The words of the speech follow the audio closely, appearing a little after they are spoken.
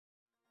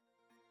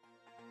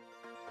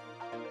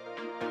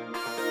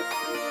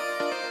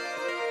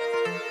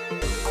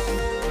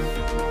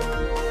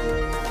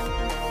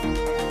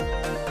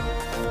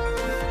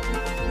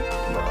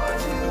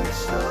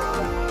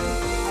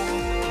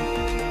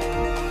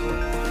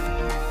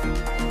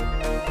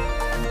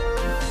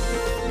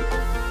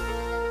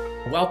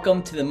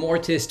Welcome to the More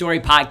to the Story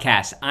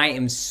podcast. I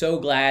am so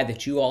glad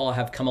that you all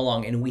have come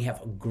along and we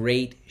have a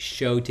great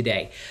show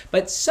today.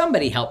 But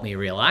somebody helped me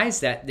realize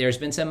that there's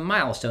been some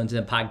milestones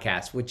in the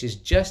podcast, which is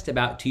just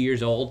about 2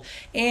 years old.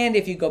 And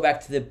if you go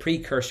back to the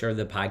precursor of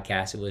the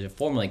podcast, it was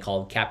formerly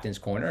called Captain's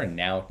Corner and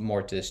now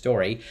More to the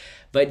Story.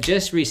 But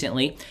just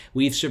recently,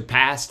 we've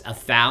surpassed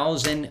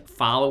 1,000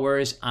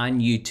 followers on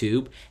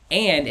YouTube.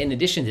 And in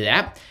addition to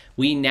that,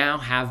 we now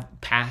have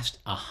passed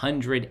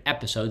 100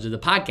 episodes of the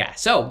podcast.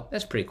 So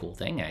that's a pretty cool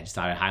thing. I just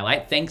thought I'd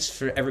highlight. Thanks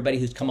for everybody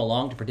who's come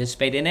along to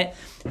participate in it.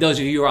 Those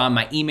of you who are on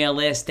my email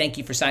list, thank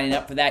you for signing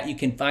up for that. You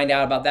can find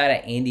out about that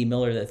at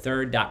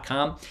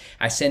andymillerthird.com.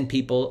 I send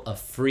people a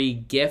free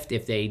gift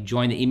if they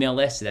join the email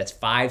list. So that's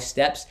 5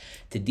 steps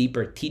to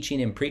deeper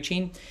teaching and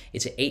preaching.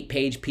 It's an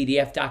 8-page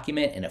PDF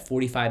document and a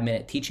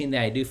 45-minute teaching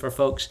that I do for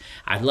folks.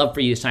 I'd love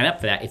for you to sign up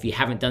for that if you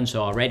haven't done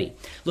so already.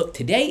 Look,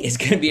 today is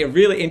going to be a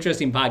really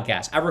interesting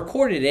podcast. I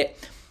recorded it,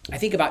 I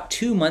think about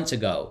 2 months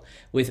ago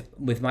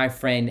with my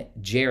friend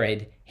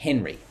Jared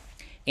Henry.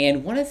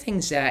 And one of the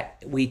things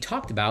that we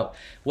talked about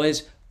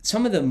was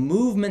some of the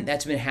movement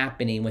that's been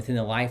happening within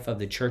the life of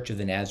the Church of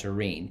the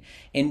Nazarene.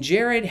 And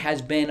Jared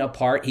has been a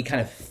part, he kind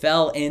of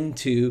fell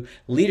into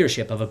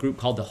leadership of a group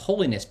called the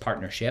Holiness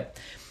Partnership.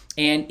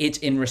 And it's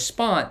in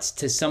response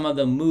to some of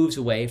the moves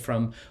away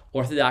from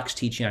Orthodox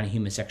teaching on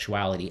human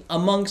sexuality,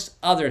 amongst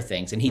other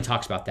things. And he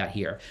talks about that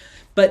here.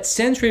 But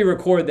since we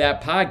recorded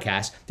that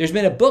podcast, there's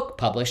been a book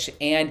published,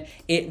 and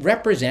it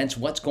represents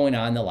what's going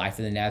on in the life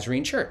of the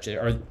Nazarene Church,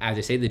 or as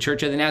I say, the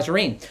Church of the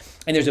Nazarene.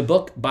 And there's a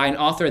book by an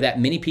author that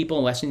many people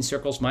in Western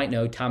circles might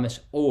know, Thomas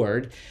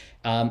Ord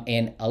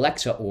and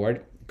Alexa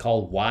Ord,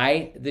 called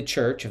Why the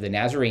Church of the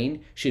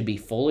Nazarene Should Be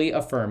Fully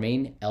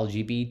Affirming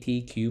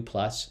LGBTQ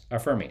plus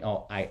Affirming.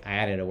 Oh, I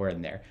added a word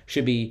in there.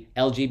 Should be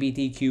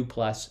LGBTQ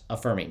plus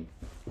affirming.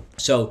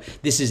 So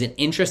this is an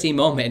interesting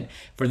moment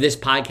for this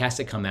podcast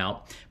to come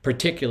out,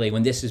 particularly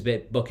when this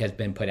book has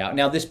been put out.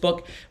 Now, this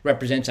book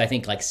represents, I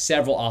think, like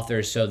several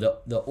authors. So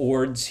the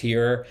Ords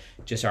here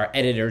just are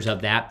editors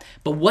of that.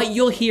 But what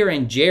you'll hear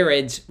in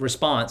Jared's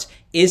response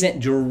isn't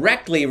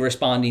directly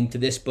responding to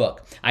this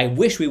book. I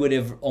wish we would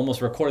have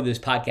almost recorded this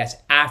podcast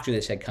after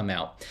this had come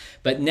out.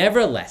 But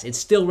nevertheless, it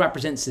still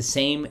represents the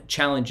same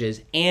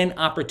challenges and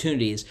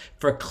opportunities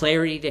for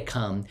clarity to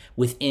come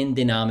within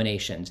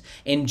denominations.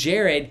 And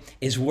Jared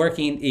is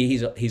working,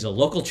 he's a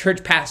local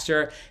church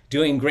pastor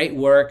doing great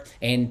work,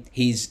 and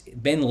he's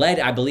been led,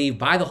 I believe,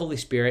 by the Holy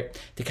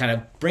Spirit to kind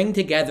of bring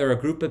together a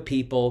group of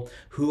people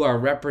who are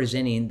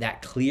representing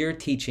that clear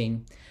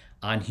teaching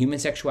on human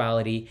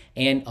sexuality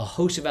and a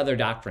host of other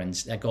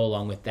doctrines that go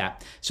along with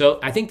that. So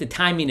I think the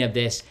timing of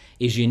this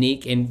is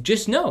unique, and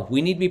just know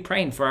we need to be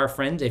praying for our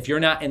friends. If you're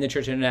not in the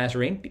Church of the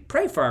Nazarene,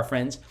 pray for our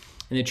friends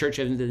in the Church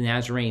of the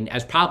Nazarene,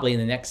 as probably in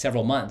the next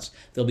several months,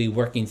 they'll be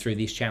working through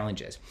these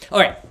challenges. All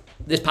right,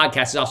 this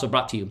podcast is also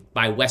brought to you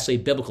by Wesley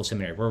Biblical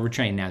Seminary, where we're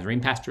training Nazarene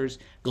pastors,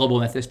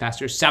 Global Methodist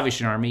pastors,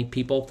 Salvation Army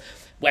people,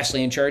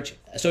 Wesleyan Church,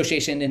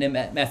 Association and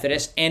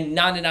Methodist, and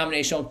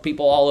non-denominational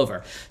people all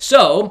over.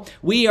 So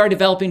we are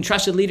developing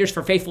trusted leaders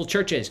for faithful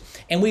churches,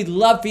 and we'd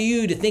love for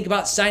you to think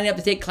about signing up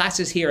to take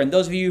classes here. And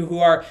those of you who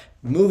are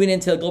moving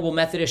into the Global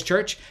Methodist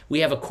Church, we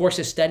have a course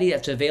of study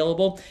that's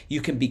available.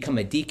 You can become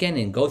a deacon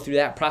and go through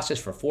that process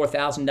for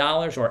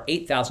 $4,000 or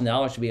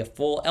 $8,000 to be a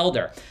full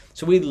elder.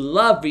 So we'd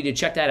love for you to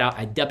check that out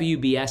at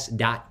wbs.edu.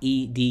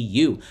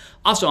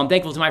 Also, I'm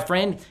thankful to my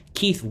friend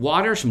Keith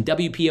Waters from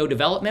WPO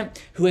Development,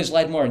 who has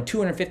led more than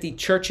 250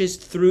 churches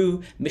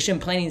through mission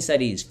planning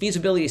studies,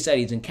 feasibility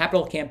studies, and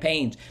capital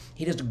campaigns.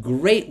 He does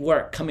great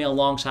work coming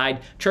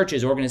alongside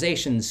churches,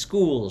 organizations,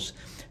 schools,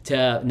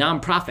 to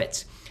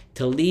nonprofits,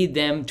 to lead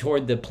them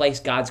toward the place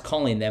God's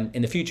calling them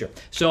in the future.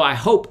 So I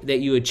hope that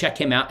you would check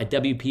him out at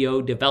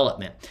WPO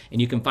Development, and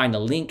you can find a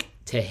link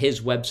to his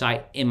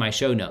website in my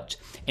show notes.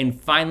 And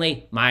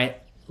finally, my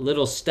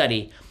little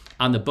study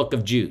on the book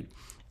of Jude.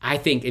 I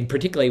think, and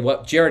particularly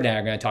what Jared and I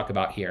are going to talk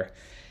about here,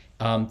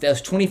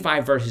 those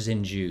 25 verses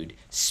in Jude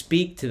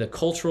speak to the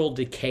cultural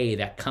decay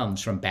that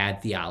comes from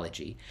bad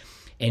theology.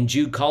 And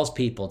Jude calls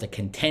people to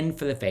contend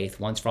for the faith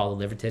once for all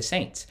delivered to the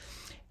saints.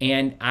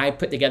 And I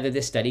put together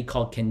this study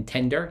called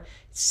Contender,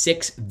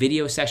 6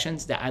 video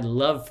sessions that I'd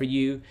love for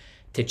you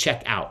to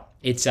check out.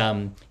 It's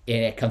and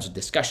it comes with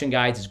discussion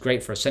guides. It's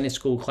great for a Sunday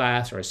school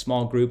class or a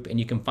small group, and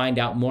you can find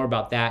out more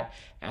about that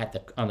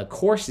on the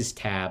courses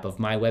tab of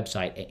my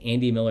website at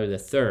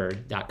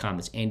andymillerthird.com.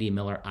 That's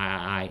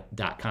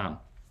andymillerii.com.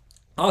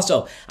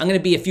 Also, I'm going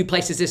to be a few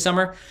places this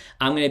summer.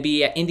 I'm going to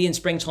be at Indian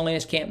Springs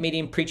Holiness Camp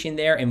Meeting, preaching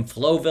there in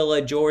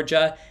Flowvilla,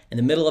 Georgia, in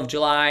the middle of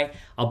July.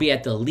 I'll be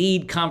at the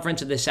Lead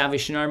Conference of the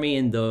Salvation Army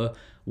in the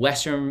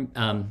Western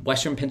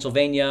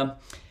Pennsylvania,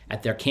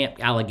 at their Camp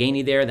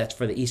Allegheny there. That's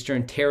for the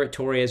Eastern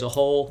Territory as a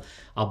whole.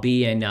 I'll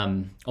be in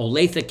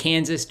Olathe,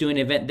 Kansas, doing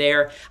an event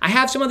there. I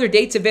have some other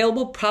dates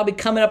available, probably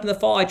coming up in the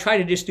fall. I try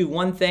to just do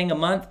one thing a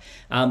month.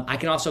 I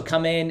can also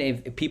come in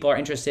if people are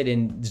interested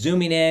in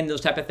Zooming in,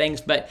 those type of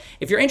things. But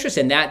if you're interested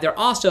in that, there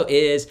also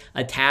is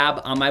a tab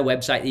on my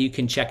website that you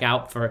can check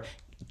out for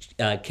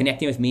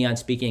connecting with me on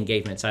speaking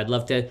engagements. I'd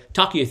love to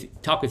talk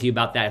with you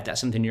about that if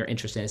that's something you're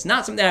interested in. It's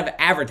not something that I've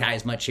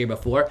advertised much here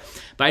before,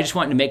 but I just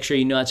wanted to make sure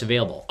you know it's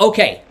available.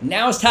 Okay,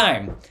 now it's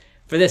time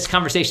for this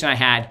conversation I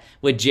had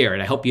with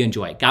Jared. I hope you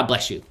enjoy it. God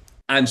bless you.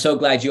 I'm so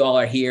glad you all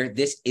are here.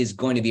 This is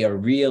going to be a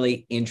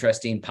really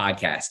interesting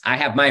podcast. I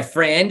have my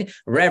friend,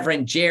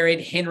 Reverend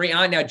Jared Henry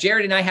on. Now,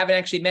 Jared and I haven't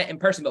actually met in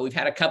person, but we've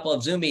had a couple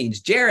of Zoom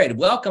meetings. Jared,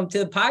 welcome to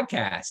the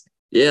podcast.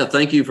 Yeah,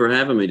 thank you for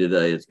having me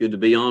today. It's good to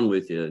be on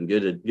with you and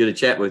good to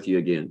chat with you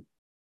again.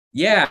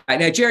 Yeah.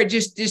 Now, Jared,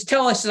 just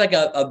tell us like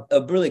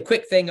a really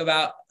quick thing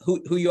about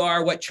who you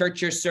are, what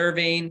church you're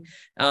serving,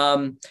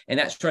 and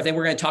that sort of thing.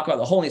 We're going to talk about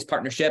the Holiness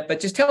Partnership,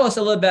 but just tell us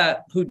a little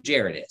about who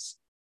Jared is.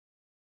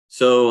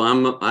 So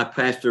I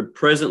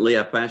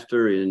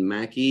pastor in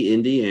Mackey,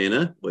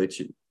 Indiana,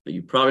 which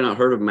you've probably not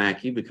heard of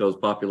Mackey because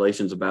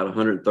population's about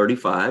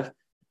 135.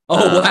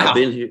 Oh, wow. I've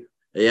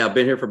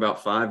been here for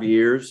about 5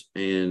 years,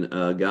 and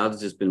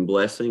God's just been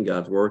blessing.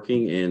 God's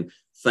working, and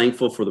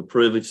thankful for the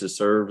privilege to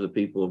serve the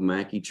people of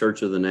Mackey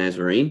Church of the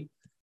Nazarene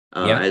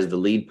as the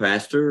lead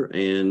pastor.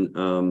 And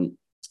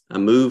I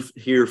moved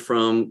here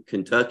from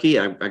Kentucky.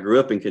 I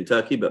grew up in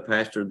Kentucky, but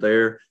pastored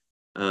there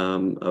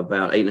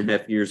about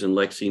 8.5 years in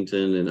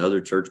Lexington and other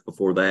church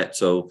before that.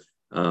 So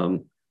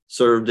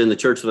served in the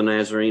Church of the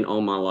Nazarene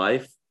all my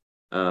life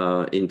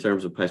in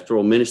terms of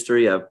pastoral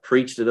ministry. I've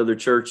preached at other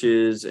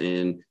churches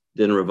and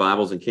done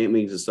revivals and camp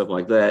meetings and stuff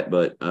like that,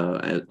 but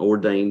an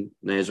ordained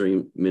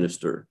Nazarene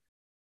minister.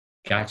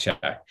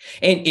 Gotcha.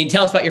 And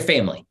tell us about your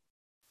family.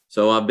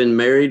 So I've been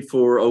married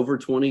for over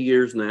 20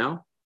 years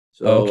now.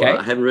 So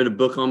I haven't read a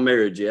book on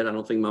marriage yet. I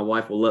don't think my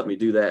wife will let me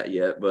do that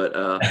yet, but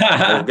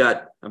I've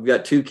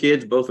got 2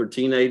 kids. Both are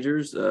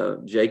teenagers,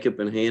 Jacob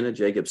and Hannah.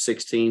 Jacob's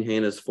 16,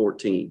 Hannah's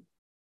 14.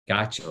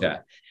 Gotcha. So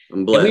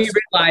I'm blessed. And we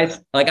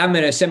realized, like,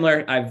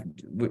 I've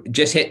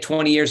just hit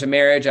 20 years of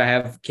marriage. I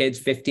have kids,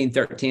 15,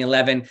 13,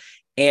 11.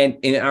 And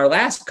in our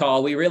last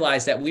call, we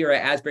realized that we were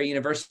at Asbury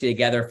University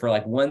together for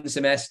like 1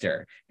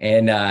 semester.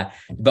 And,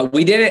 but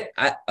we didn't,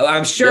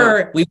 I'm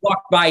sure we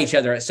walked by each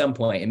other at some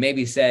point and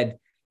maybe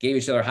gave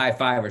each other a high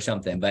five or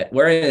something, but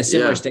we're in a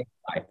similar state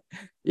of life.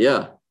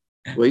 Yeah.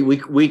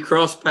 We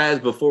crossed paths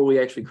before we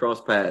actually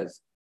crossed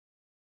paths.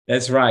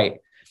 That's right.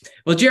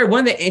 Well, Jared, one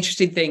of the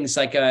interesting things,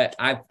 like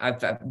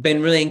I've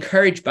been really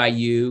encouraged by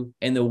you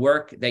and the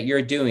work that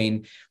you're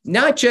doing,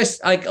 not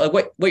just like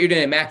what you're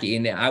doing in Mackey.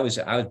 And I was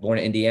born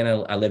in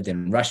Indiana. I lived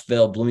in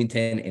Rushville,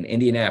 Bloomington, and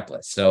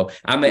Indianapolis. So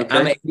I'm an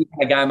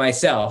Indiana guy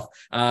myself.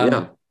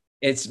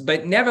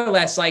 But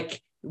nevertheless,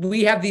 like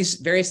we have these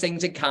various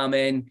things in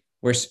common.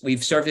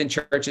 We've served in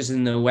churches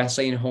in the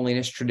Wesleyan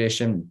holiness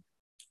tradition,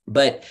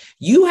 but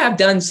you have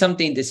done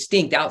something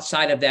distinct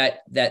outside of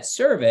that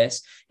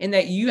service, in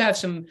that you have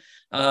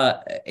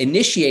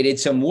initiated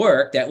some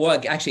work that,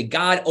 well, actually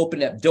God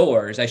opened up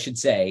doors, I should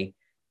say,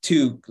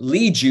 to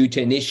lead you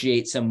to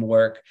initiate some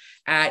work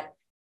at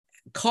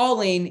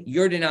calling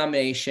your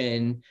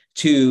denomination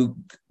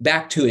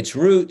back to its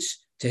roots,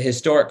 to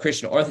historic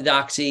Christian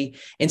Orthodoxy.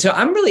 And so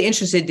I'm really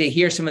interested to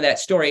hear some of that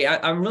story.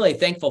 I'm really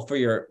thankful for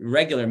your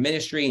regular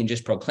ministry and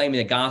just proclaiming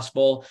the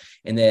gospel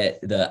and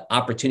the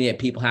opportunity that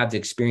people have to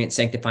experience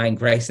sanctifying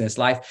grace in this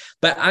life.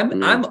 But I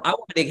want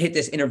to hit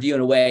this interview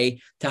in a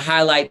way to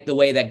highlight the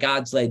way that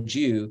God's led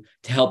you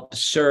to help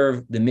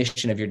serve the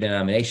mission of your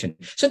denomination.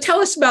 So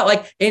tell us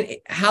about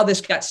how this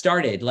got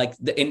started.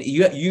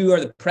 You are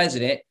the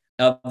president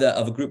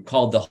of a group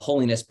called the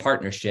Holiness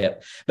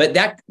Partnership, but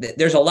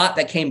there's a lot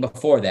that came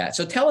before that.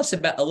 So tell us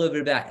about a little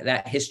bit about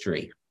that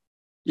history.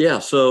 Yeah.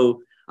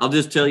 So I'll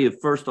just tell you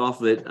first off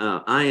that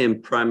I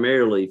am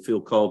primarily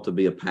feel called to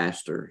be a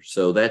pastor.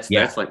 So that's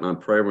like my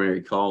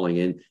primary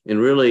calling. And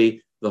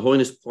really the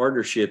Holiness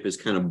Partnership is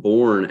kind of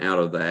born out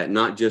of that,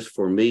 not just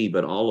for me,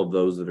 but all of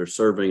those that are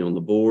serving on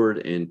the board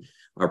and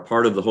are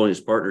part of the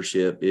Holiness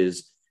Partnership.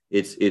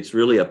 It's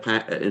really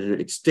an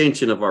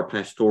extension of our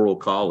pastoral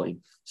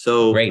calling.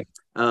 So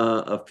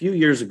a few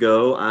years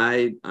ago,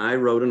 I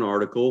wrote an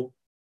article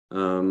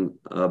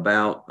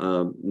about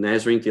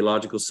Nazarene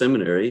Theological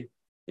Seminary,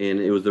 and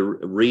it was the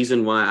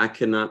reason why I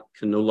can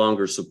no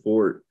longer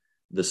support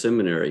the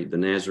seminary, the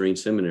Nazarene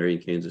Seminary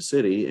in Kansas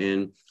City.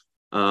 And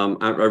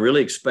I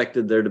really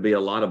expected there to be a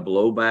lot of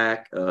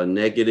blowback,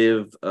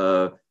 negative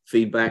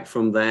feedback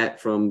from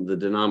the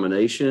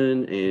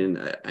denomination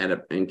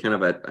and kind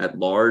of at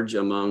large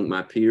among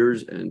my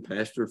peers and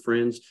pastor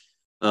friends.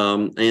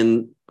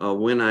 When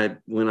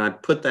I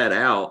put that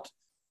out,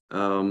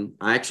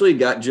 I actually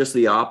got just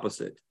the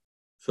opposite.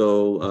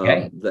 So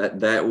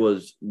that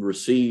was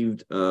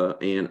received,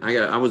 and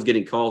I was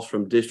getting calls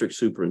from district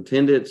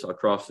superintendents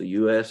across the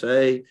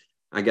USA.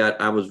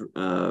 I was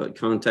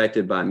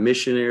contacted by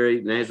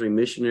Nazarene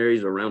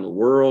missionaries around the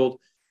world,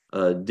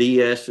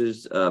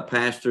 DSs,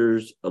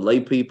 pastors,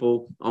 lay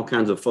people, all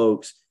kinds of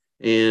folks,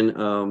 and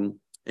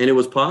it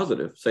was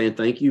positive, saying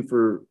thank you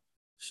for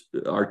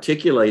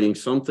articulating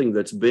something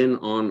that's been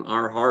on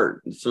our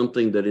heart,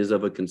 something that is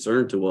of a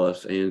concern to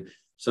us, and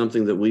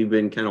something that we've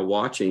been kind of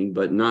watching,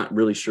 but not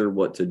really sure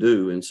what to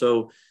do. And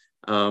so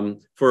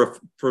for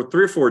 3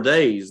 or 4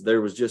 days,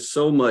 there was just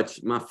so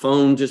much. My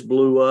phone just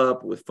blew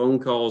up with phone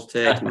calls,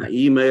 text, my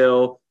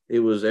email. It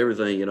was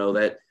everything,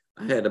 that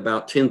I had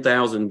about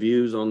 10,000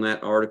 views on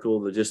that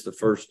article just the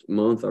first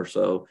month or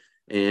so.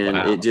 And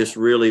Wow. it just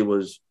really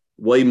was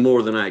way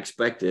more than I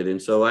expected.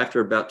 And so after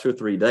about 2 or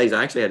 3 days,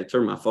 I actually had to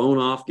turn my phone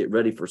off, get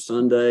ready for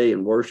Sunday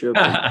and worship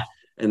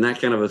and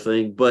that kind of a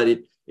thing. But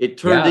it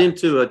turned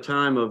into a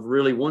time of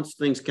really, once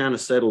things kind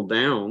of settled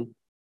down,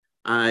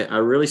 I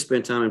really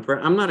spent time in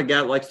prayer. I'm not a guy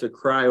that likes to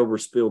cry over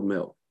spilled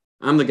milk.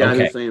 I'm the guy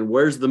who's saying,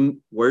 where's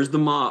the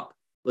mop?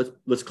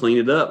 Let's clean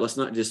it up. Let's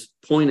not just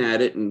point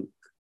at it and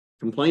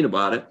complain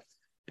about it.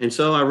 And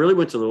so I really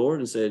went to the Lord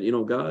and said,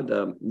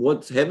 God,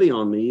 what's heavy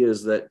on me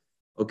is that,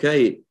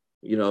 okay,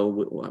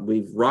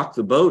 we've rocked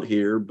the boat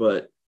here,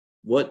 but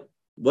what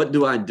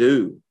do I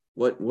do?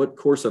 What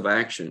course of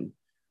action?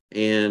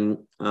 And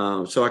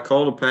so I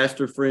called a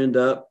pastor friend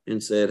up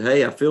and said,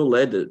 hey, I feel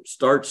led to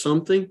start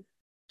something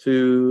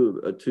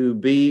to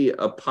be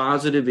a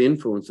positive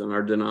influence on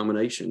our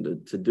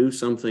denomination, to do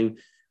something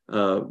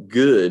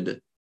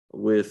good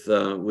with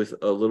a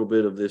little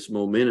bit of this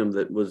momentum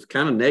that was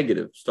kind of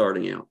negative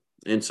starting out.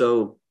 And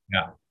so,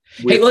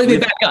 hey, let me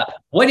back up.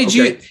 What did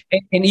you,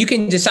 and you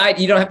can decide,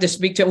 you don't have to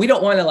speak to it. We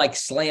don't want to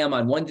slam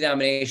on one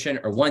denomination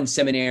or one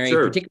seminary,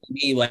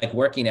 particularly me,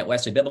 working at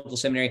Wesley Biblical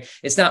Seminary.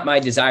 It's not my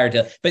desire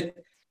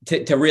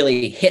to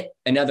really hit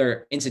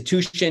another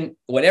institution,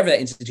 whatever that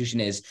institution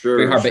is,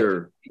 very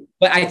hard.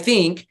 But I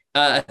think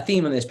a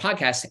theme on this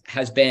podcast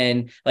has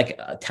been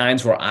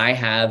times where I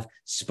have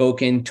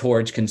spoken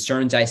towards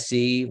concerns I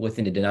see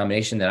within the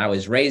denomination that I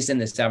was raised in,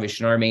 the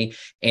Salvation Army.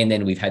 And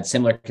then we've had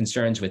similar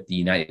concerns with the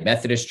United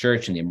Methodist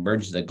Church and the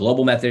emergence of the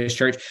Global Methodist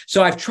Church.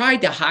 So I've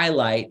tried to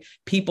highlight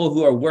people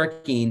who are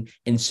working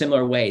in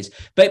similar ways.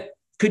 But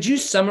could you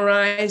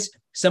summarize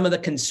some of the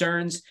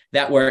concerns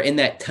that were in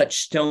that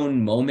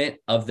touchstone moment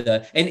of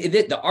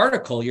the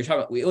article you're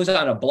talking about? It was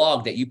on a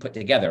blog that you put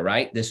together,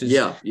 right? This is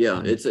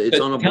it's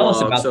on a blog. Tell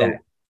us about that.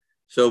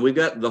 So we've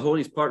got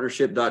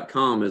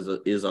theholiestpartnership.com is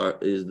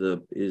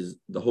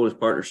the Holiest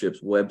Partnership's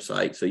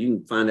website. So you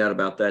can find out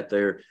about that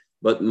there.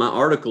 But my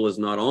article is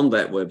not on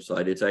that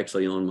website. It's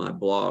actually on my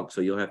blog. So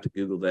you'll have to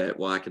Google that.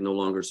 Why I can no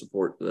longer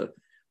support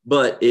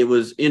but it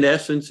was, in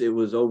essence, it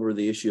was over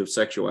the issue of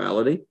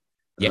sexuality.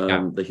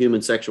 The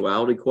human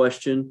sexuality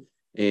question.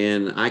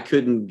 And I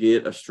couldn't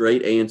get a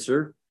straight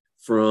answer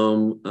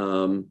from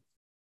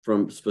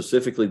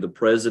specifically the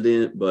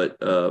president, but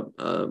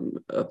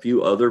a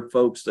few other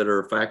folks that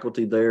are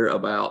faculty there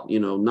about,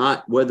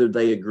 not whether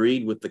they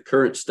agreed with the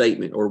current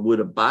statement or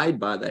would abide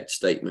by that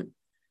statement.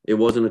 It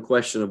wasn't a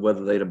question of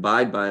whether they'd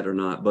abide by it or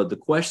not, but the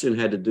question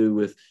had to do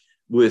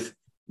with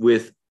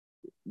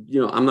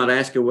I'm not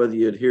asking whether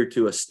you adhere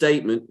to a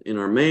statement in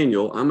our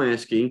manual. I'm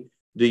asking,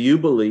 do you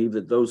believe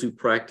that those who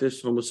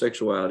practice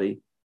homosexuality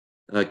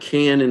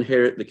can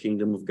inherit the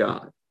kingdom of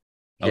God?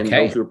 And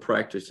those who are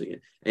practicing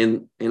it.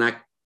 And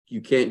you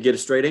can't get a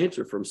straight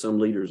answer from some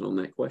leaders on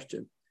that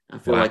question. I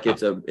feel like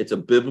it's a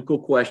biblical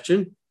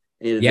question,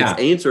 and it's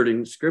answered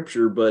in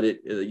Scripture, but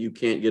you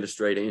can't get a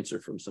straight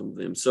answer from some of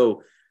them.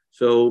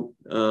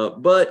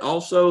 But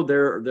also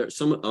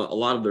a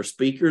lot of their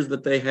speakers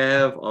that they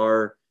have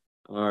are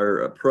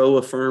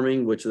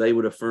pro-affirming, which they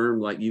would affirm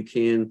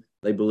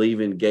they believe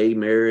in gay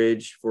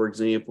marriage, for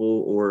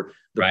example, or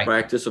the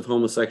practice of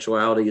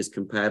homosexuality is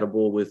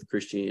compatible with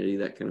Christianity,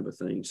 that kind of a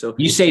thing. So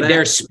you say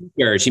they're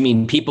speakers, you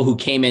mean people who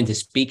came in to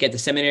speak at the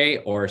seminary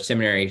or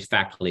seminary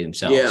faculty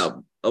themselves? Yeah,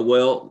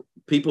 well,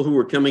 people who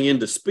were coming in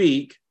to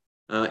speak,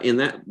 and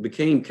that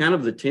became kind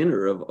of the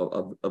tenor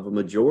of a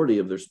majority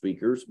of their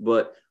speakers,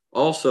 but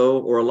also,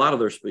 or a lot of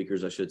their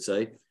speakers, I should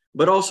say.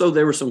 But also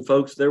there were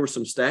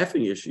some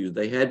staffing issues.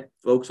 They had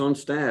folks on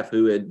staff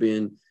who had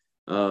been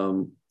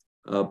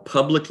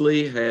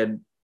publicly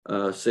had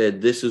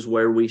said, this is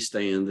where we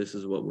stand, this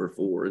is what we're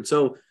for. And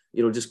so,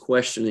 just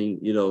questioning,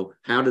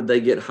 how did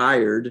they get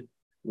hired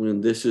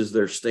when this is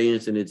their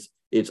stance? And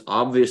it's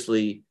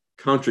obviously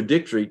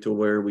contradictory to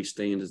where we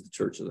stand as the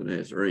Church of the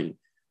Nazarene.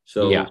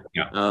 So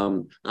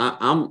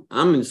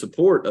I'm in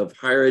support of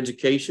higher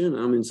education.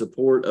 I'm in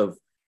support of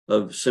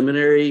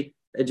seminary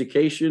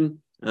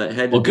education. It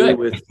had to do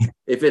with,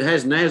 if it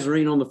has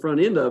Nazarene on the front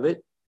end of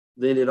it,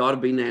 then it ought to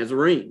be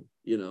Nazarene,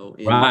 in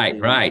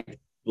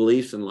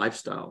beliefs and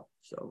lifestyle.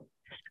 So,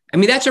 I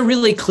mean, that's a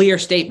really clear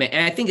statement.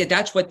 And I think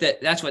that's what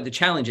the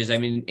challenge is. I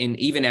mean, and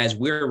even as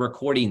we're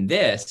recording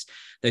this,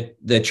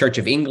 the Church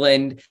of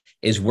England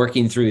is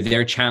working through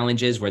their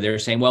challenges where they're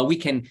saying, well, we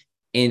can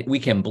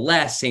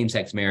bless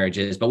same-sex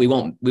marriages, but we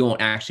won't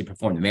actually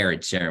perform the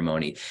marriage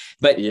ceremony.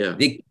 But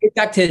they get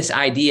back to this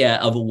idea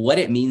of what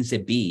it means to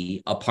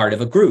be a part of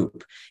a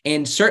group.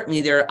 And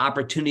certainly there are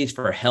opportunities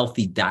for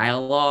healthy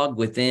dialogue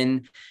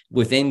within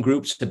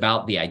groups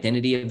about the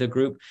identity of the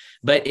group.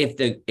 But if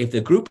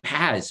the group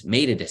has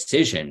made a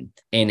decision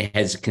and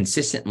has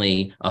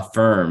consistently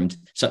affirmed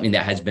something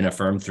that has been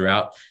affirmed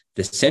throughout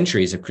the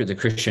centuries of the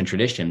Christian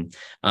tradition,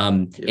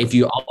 if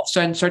you all of a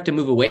sudden start to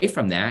move away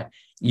from that,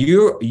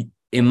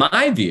 in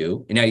my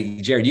view, now,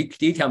 Jared,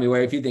 you tell me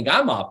if you think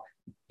I'm off.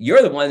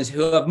 you're the ones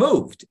who have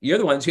moved. You're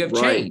the ones who have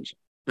Right. changed.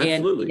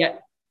 Absolutely. And yeah,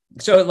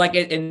 so like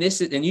in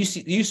this, and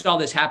you saw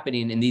this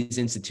happening in these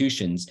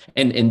institutions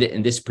and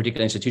in this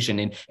particular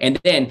institution, and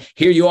then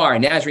here you are, a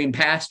Nazarene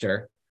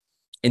pastor,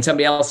 and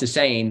somebody else is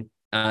saying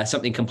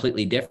something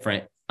completely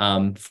different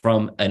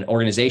from an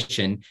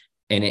organization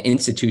and an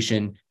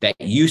institution that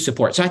you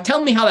support. So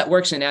tell me how that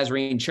works in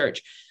Nazarene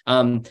Church.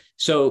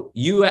 So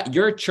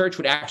your church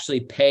would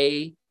actually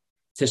pay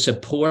to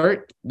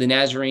support the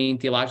Nazarene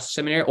Theological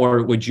Seminary,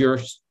 or would your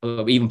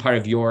even part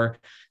of your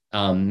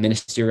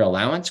ministerial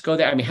allowance go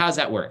there? I mean, how does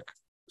that work?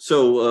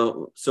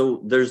 So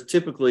there's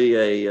typically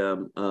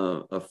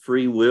a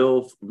free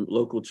will from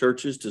local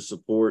churches to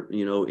support,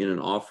 in an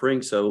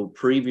offering. So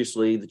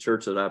previously, the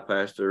church that I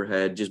pastor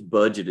had just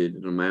budgeted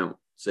an amount,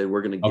 said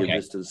we're going to give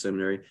this to the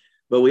seminary.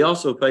 But we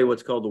also pay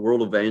what's called the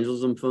World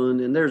Evangelism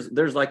Fund, and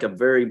there's like a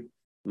very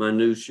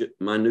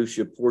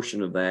minutia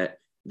portion of that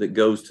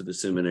goes to the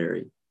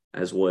seminary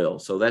as well.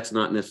 So that's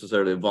not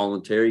necessarily a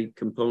voluntary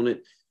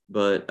component,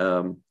 but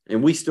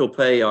and we still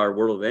pay our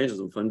World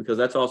Evangelism Fund because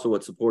that's also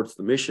what supports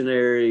the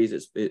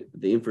missionaries,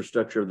 the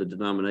infrastructure of the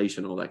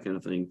denomination, all that kind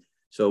of thing.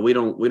 So we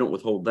don't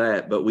withhold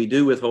that, but we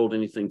do withhold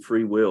anything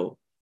free will.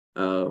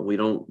 We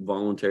don't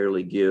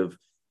voluntarily give,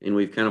 and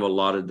we've kind of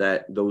allotted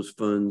those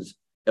funds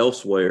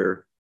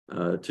elsewhere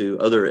to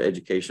other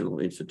educational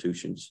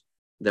institutions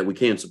that we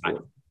can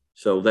support.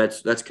 So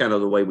that's kind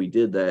of the way we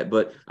did that.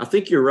 But I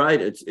think you're right.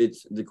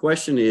 It's the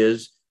question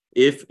is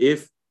if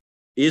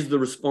is the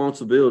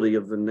responsibility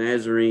of the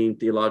Nazarene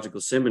Theological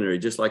Seminary,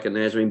 just like a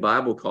Nazarene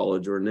Bible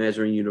College or a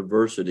Nazarene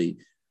University,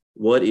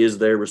 what is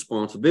their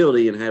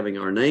responsibility in having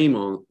our name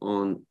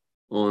on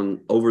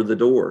over the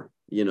door?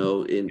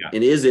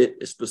 And is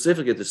it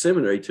specific at the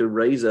seminary to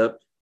raise up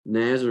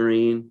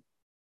Nazarene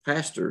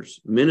pastors,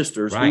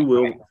 ministers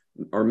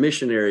are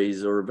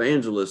missionaries or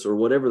evangelists or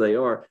whatever they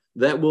are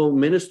that will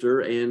minister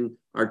and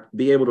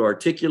be able to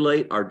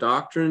articulate our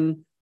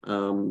doctrine,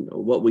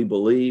 what we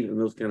believe, and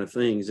those kind of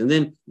things. And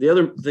then the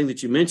other thing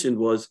that you mentioned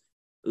was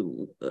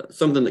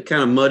something that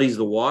kind of muddies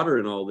the water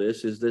in all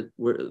this is that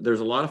there's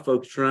a lot of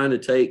folks trying to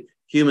take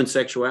human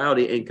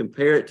sexuality and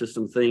compare it to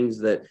some things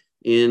that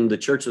in the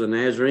Church of the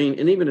Nazarene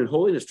and even in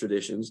holiness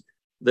traditions,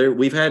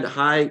 we've had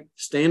high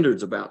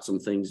standards about some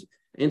things.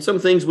 And some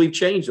things we've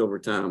changed over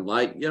time.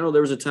 Like, there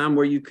was a time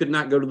where you could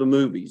not go to the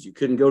movies. You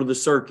couldn't go to the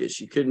circus.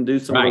 You couldn't do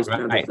some of those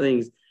kinds of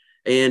things.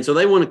 And so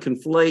they want to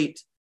conflate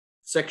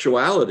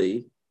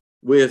sexuality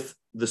with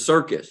the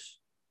circus.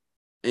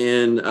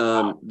 And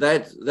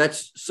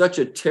that's such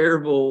a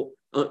terrible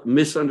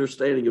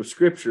misunderstanding of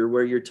Scripture,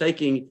 where you're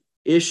taking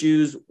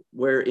issues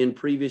where in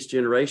previous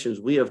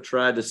generations we have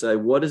tried to say,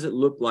 what does it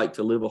look like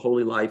to live a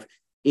holy life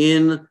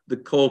in the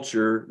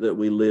culture that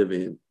we live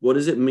in? What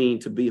does it mean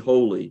to be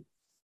holy?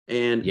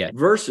 And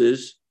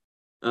versus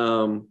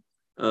how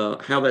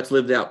that's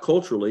lived out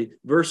culturally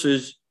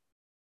versus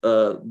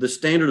the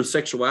standard of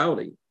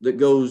sexuality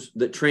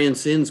that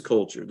transcends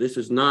culture. This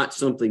is not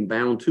something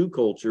bound to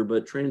culture,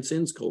 but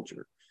transcends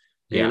culture.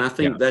 And I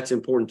think that's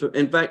important too.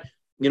 In fact,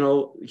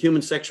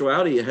 human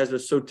sexuality has a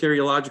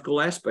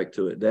soteriological aspect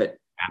to it that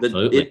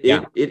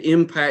it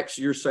impacts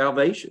your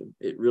salvation.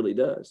 It really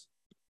does.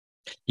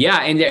 Yeah.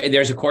 And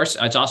there's, of course,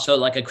 it's also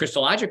like a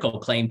Christological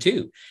claim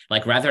too,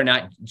 like whether or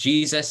not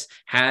Jesus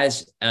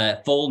has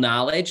full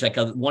knowledge. Like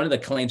one of the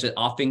claims that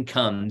often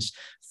comes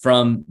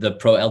from the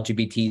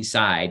pro-LGBT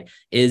side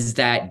is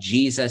that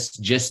Jesus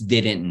just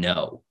didn't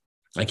know.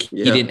 Like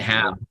he didn't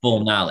have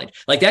full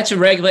knowledge. Like that's a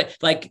regular,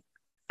 like,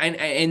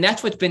 and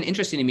that's what's been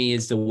interesting to me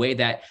is the way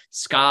that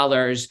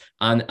scholars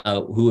on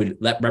who would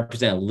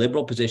represent a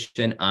liberal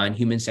position on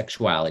human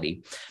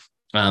sexuality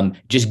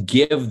just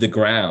give the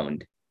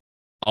ground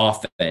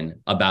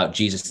often about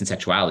Jesus and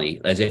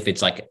sexuality as if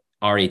it's like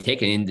already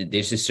taken in.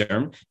 There's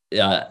discern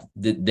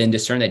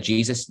that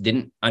Jesus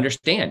didn't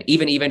understand.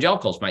 Even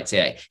evangelicals might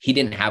say he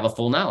didn't have a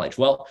full knowledge.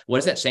 Well, what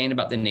is that saying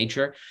about the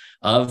nature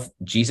of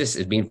Jesus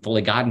as being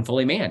fully God and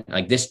fully man?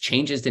 Like this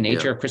changes the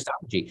nature of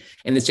Christology.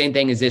 And the same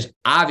thing is this,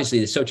 obviously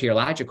the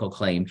soteriological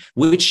claim,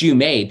 which you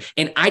made.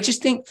 And I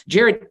just think,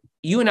 Jared,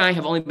 you and I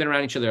have only been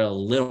around each other a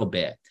little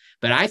bit,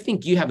 but I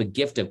think you have a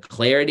gift of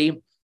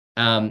clarity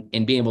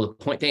and being able to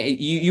point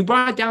things. You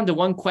brought it down to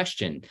one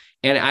question,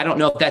 and I don't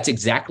know if that's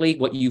exactly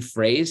what you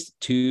phrased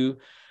to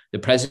the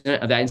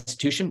president of that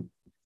institution,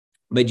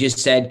 but you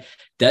said,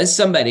 does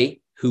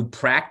somebody who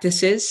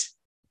practices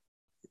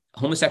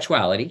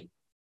homosexuality,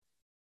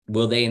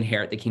 will they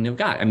inherit the kingdom of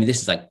God? I mean,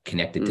 this is like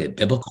connected to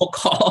biblical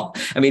call.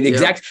 I mean,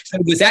 so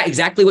was that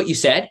exactly what you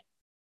said?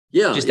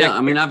 Yeah. I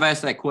mean, I've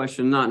asked that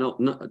question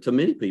not to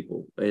many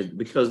people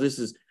because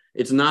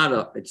it's not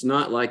like it's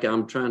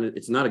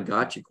not a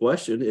gotcha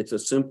question. It's a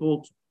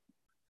simple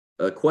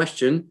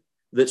question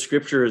that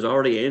Scripture has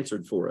already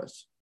answered for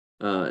us.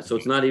 So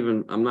it's not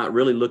even, I'm not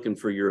really looking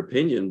for your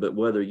opinion, but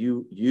whether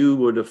you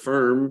would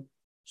affirm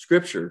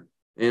Scripture.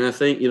 And I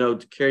think,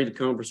 to carry the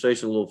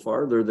conversation a little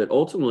farther, that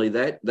ultimately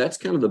that's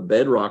kind of the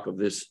bedrock of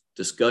this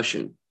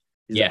discussion.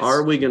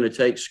 Are we going to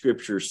take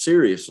Scripture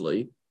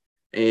seriously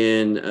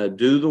and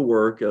do the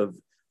work of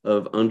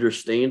of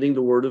understanding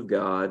the Word of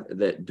God,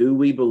 that do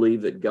we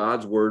believe that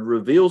God's Word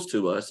reveals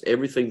to us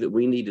everything that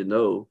we need to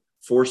know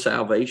for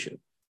salvation?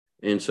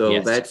 And so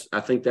Yes. I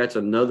think that's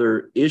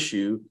another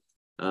issue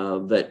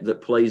that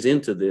plays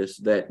into this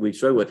that we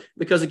struggle with.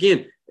 Because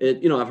again,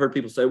 I've heard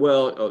people say,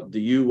 well, do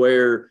you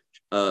wear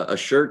a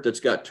shirt that's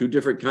got two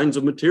different kinds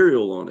of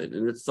material on it?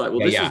 And it's like,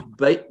 well, this is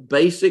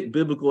basic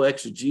biblical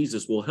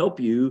exegesis will help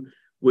you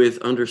with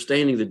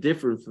understanding the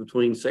difference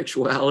between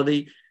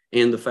sexuality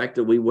and the fact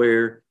that we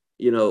wear,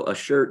 a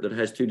shirt that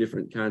has two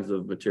different kinds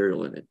of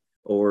material in it,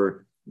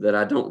 or that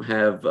I don't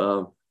have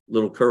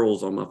little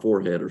curls on my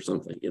forehead or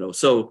something,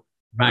 So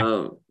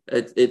Right.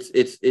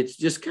 it's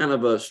just kind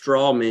of a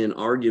straw man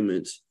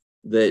arguments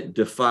that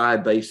defy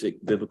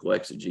basic biblical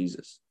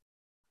exegesis.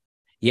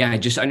 Yeah,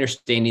 just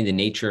understanding the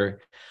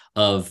nature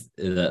of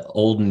the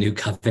old and new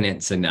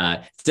covenants, and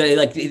so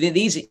like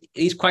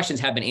these questions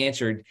have been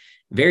answered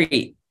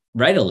very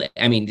readily.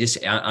 I mean,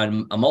 just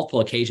on multiple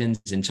occasions,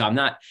 and so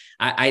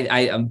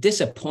I'm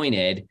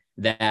disappointed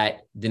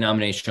that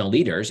denominational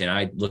leaders, and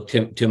I look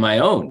to my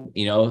own,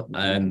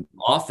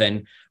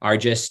 often are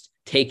just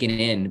taken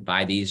in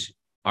by these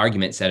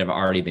arguments that have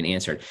already been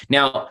answered.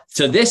 Now,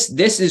 so this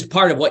is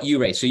part of what you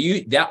raised. So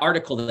that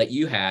article that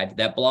you had,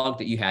 that blog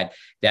that you had,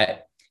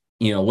 that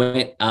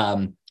went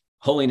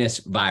holiness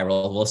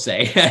viral, we'll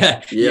say.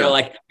 Yeah.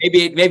 Like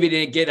maybe it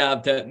didn't get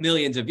up to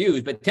millions of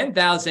views, but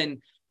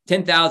 10,000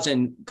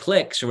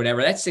 clicks or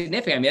whatever, that's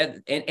significant. I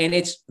mean, and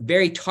it's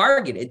very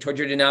targeted towards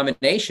your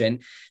denomination.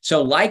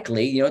 So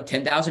likely,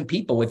 10,000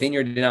 people within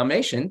your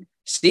denomination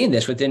seeing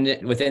this within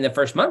the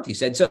first month, he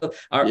said. So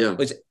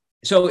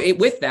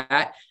with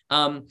that,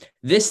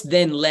 this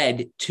then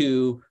led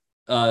to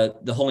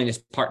the Holiness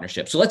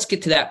Partnership. So let's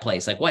get to that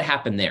place. Like, what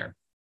happened there?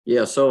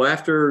 Yeah. So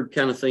after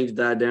kind of things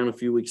died down a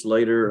few weeks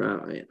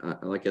later,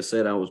 like I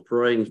said, I was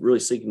praying, really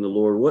seeking the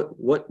Lord.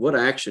 What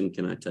action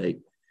can I take?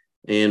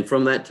 And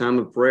from that time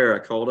of prayer, I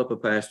called up a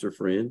pastor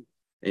friend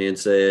and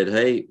said,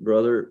 "Hey,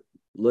 brother,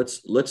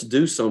 let's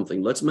do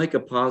something. Let's make a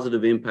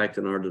positive impact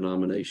in our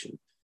denomination."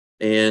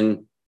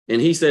 And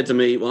he said to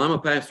me, "Well, I'm a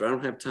pastor. I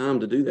don't have time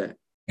to do that."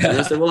 And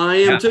I said, "Well, I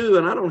am too,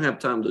 and I don't have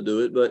time to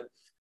do it, but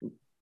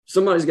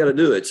somebody's got to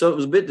do it." So it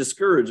was a bit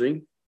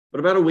discouraging. But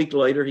about a week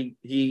later,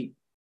 he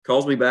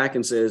calls me back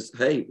and says,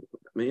 "Hey,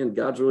 man,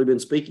 God's really been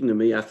speaking to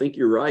me. I think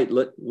you're right.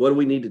 What do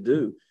we need to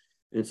do?"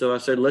 And so I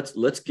said,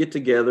 let's get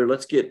together.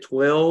 Let's get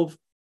 12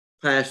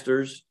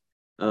 pastors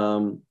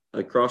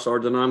across our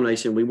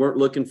denomination. We weren't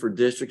looking for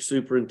district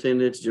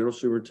superintendents, general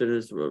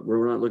superintendents.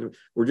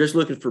 We're just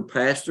looking for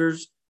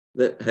pastors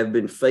that have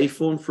been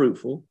faithful and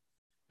fruitful.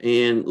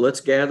 And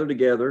let's gather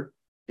together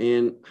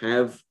and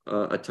have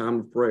a time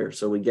of prayer.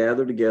 So we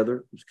gathered together.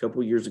 It was a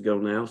couple of years ago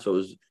now.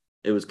 So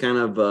it was kind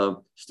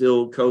of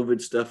still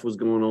COVID stuff was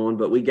going on,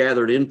 but we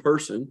gathered in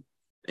person.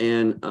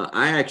 And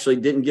I actually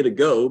didn't get to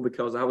go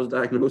because I was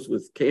diagnosed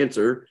with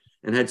cancer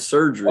and had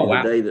surgery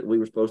the day that we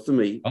were supposed to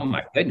meet. Oh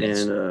my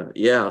goodness.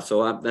 And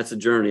so that's a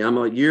journey. I'm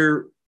a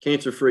year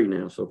cancer free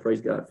now. So praise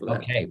God for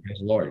that. Okay. Praise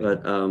the Lord.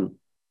 But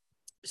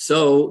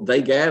so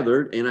they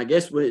gathered, and I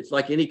guess when it's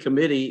like any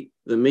committee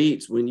that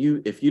meets,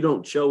 if you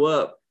don't show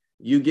up,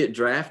 you get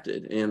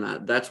drafted.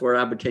 And that's where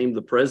I became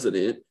the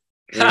president.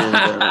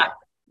 And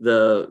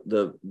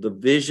the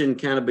vision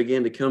kind of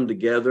began to come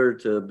together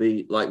to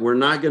be like, we're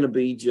not going to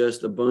be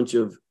just a bunch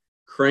of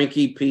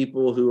cranky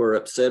people who are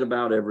upset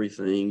about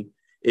everything.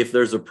 If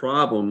there's a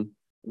problem,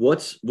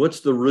 what's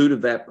the root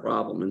of that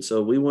problem? And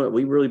so we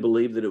really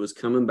believe that it was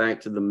coming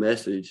back to the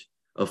message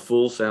of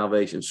full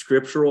salvation.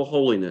 Scriptural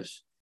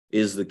holiness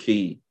is the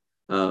key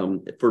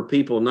for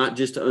people, not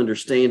just to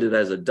understand it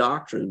as a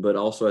doctrine, but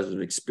also as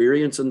an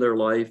experience in their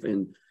life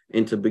and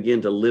to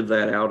begin to live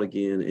that out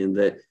again. And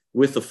that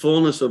with the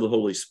fullness of the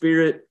Holy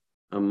Spirit,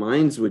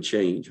 minds would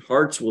change,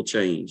 hearts will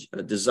change,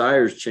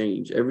 desires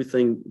change,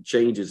 everything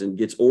changes and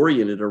gets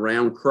oriented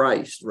around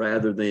Christ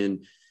rather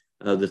than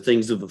the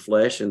things of the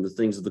flesh and the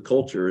things of the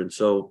culture. And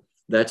so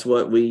that's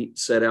what we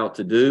set out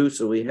to do.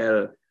 So we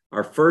had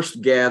our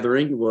first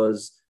gathering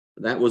was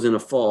in a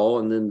fall,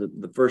 and then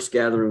the first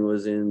gathering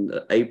was in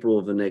April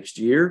of the next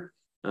year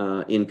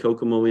in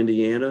Kokomo,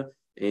 Indiana.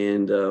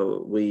 And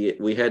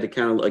we had to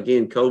kind of,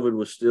 again, COVID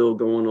was still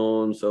going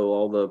on, so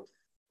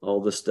all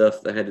the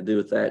stuff that had to do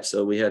with that.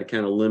 So we had to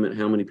kind of limit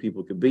how many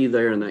people could be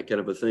there and that kind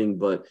of a thing.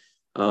 But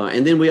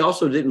and then we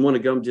also didn't want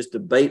to go just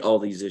debate all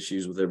these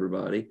issues with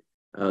everybody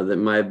that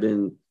might have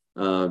been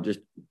just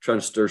trying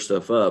to stir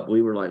stuff up.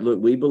 We were like, look,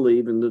 we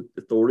believe in the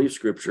authority of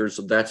Scripture,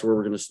 so that's where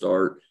we're going to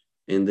start.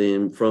 And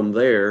then from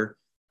there,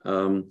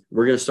 we're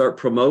going to start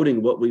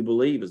promoting what we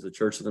believe as the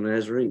Church of the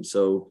Nazarene.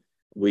 So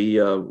we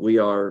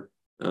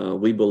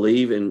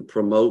believe and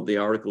promote the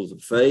articles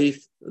of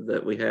faith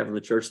that we have in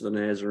the Church of the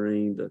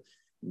Nazarene,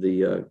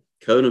 the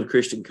Code of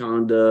Christian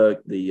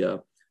Conduct,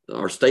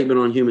 our statement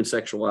on human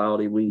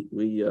sexuality.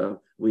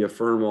 We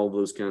affirm all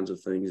those kinds of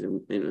things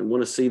and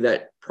want to see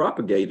that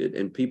propagated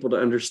and people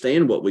to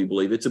understand what we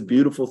believe. It's a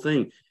beautiful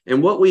thing.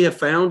 And what we have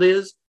found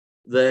is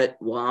that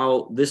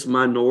while this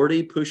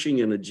minority pushing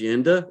an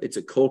agenda, it's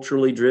a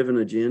culturally driven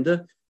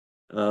agenda,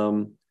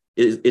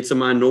 it's a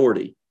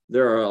minority.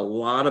 There are a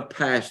lot of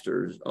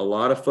pastors, a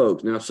lot of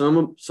folks. Now,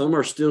 some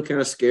are still kind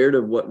of scared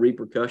of what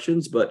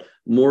repercussions, but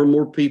more and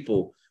more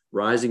people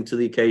rising to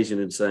the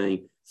occasion and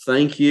saying,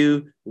 thank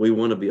you. We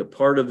want to be a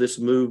part of this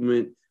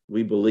movement.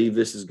 We believe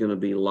this is going to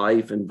be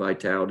life and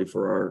vitality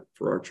for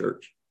our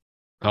church.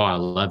 Oh, I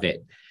love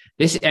it.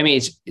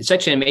 It's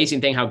such an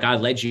amazing thing how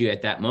God led you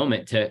at that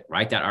moment to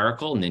write that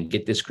article and then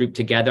get this group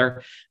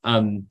together.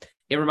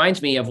 It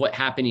reminds me of what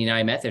happened in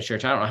United Methodist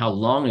Church. I don't know how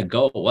long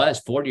ago it was,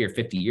 40 or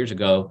 50 years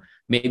ago.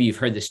 Maybe you've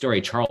heard the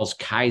story. Charles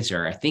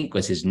Kaiser, I think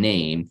was his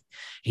name.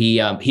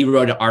 He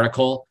wrote an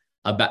article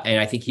about, and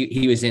I think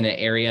he was in an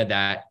area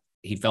that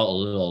he felt a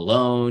little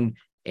alone.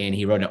 And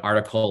he wrote an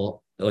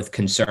article with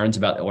concerns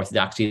about the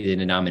orthodoxy of the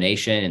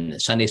denomination and the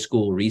Sunday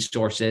school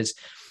resources.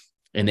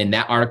 And then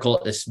that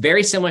article, this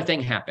very similar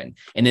thing happened.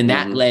 And then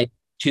that led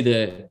to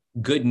the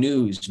Good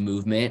News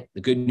movement,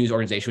 the Good News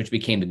organization, which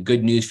became the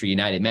Good News for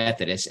United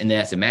Methodists. And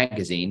that's a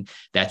magazine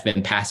that's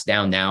been passed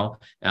down now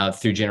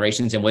through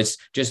generations and was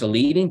just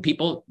leading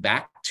people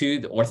back to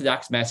the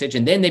Orthodox message.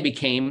 And then they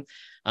became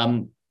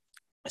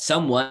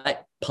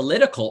somewhat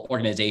political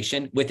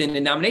organization within the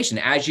denomination.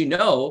 As you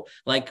know,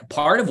 like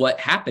part of what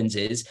happens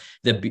is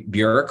the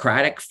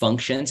bureaucratic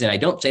functions, and I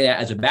don't say that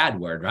as a bad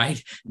word,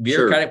 right?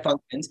 Bureaucratic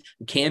functions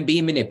can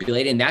be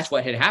manipulated, and that's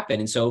what had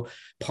happened. And so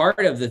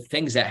part of the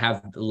things that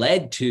have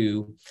led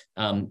to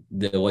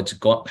what's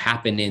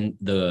happened in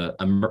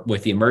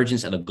with the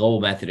emergence of the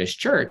Global Methodist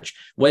Church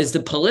was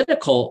the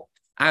political,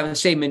 I would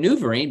say,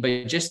 maneuvering,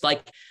 but just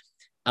like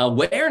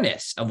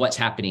awareness of what's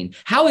happening.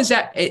 How is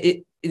that?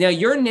 Now,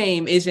 your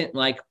name isn't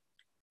like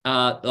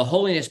the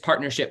Holiness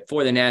Partnership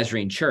for the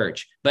Nazarene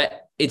Church,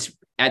 but it's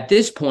at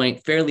this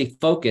point fairly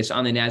focused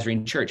on the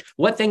Nazarene Church.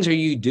 What things are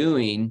you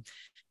doing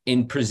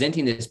in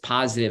presenting this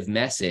positive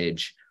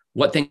message?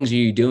 What things are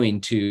you doing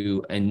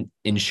to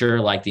ensure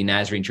like the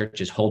Nazarene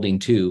Church is holding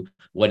to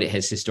what it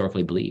has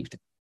historically believed?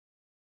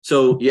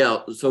 So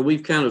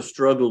we've kind of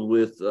struggled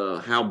with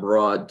how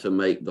broad to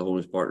make the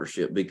Holiness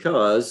Partnership,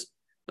 because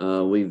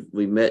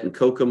we met in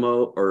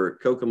Kokomo,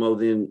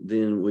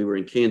 then we were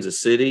in Kansas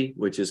City,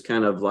 which is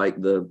kind of like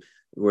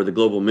where the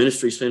Global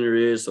Ministry Center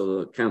is, so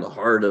the kind of the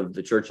heart of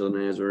the Church of the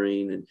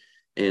Nazarene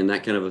and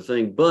that kind of a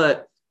thing.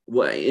 But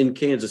in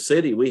Kansas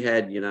City, we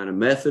had United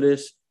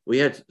Methodist, we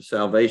had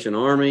Salvation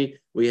Army,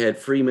 we had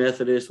Free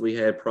Methodist, we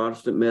had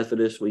Protestant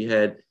Methodist, we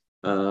had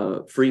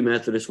Free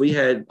Methodist, we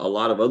had a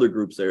lot of other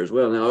groups there as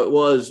well. Now, it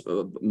was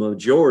a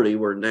majority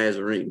were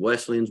Nazarene.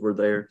 Wesleyans were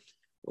there.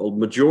 Well,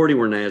 majority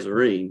were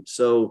Nazarene.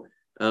 So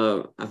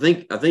I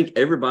think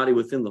everybody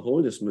within the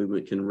holiness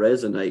movement can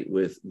resonate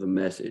with the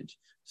message.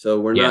 So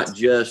we're not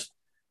just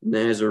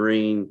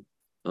Nazarene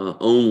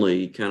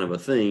only kind of a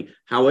thing.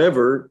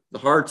 However, the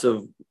hearts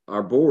of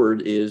our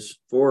board is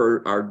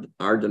for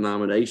our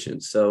denomination.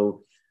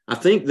 So I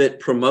think that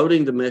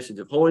promoting the message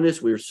of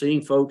holiness, we're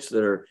seeing folks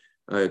that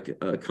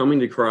are coming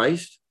to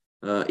Christ.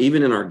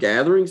 Even in our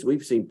gatherings,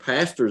 we've seen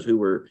pastors who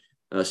were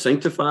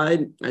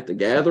sanctified at the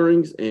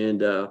gatherings,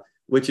 and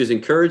which is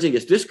encouraging.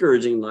 It's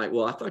discouraging, like,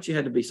 well, I thought you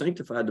had to be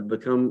sanctified to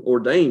become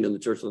ordained in the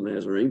Church of the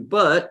Nazarene,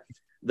 but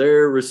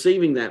they're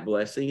receiving that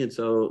blessing. And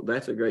so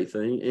that's a great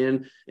thing.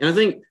 And I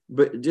think,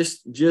 but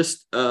just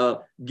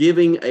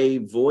giving a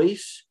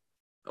voice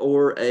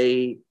or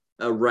a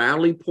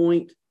rally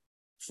point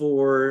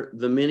for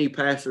the many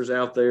pastors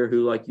out there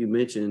who, like you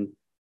mentioned,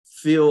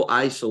 feel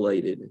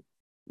isolated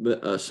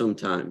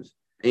sometimes.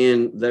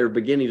 And they're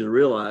beginning to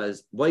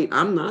realize, wait,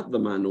 I'm not the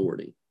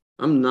minority.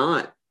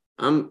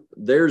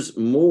 There's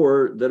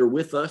more that are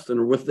with us than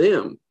are with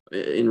them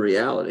in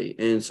reality.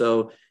 And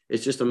so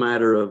it's just a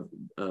matter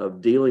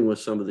of dealing with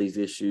some of these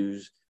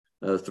issues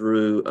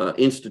through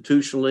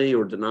institutionally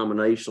or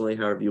denominationally,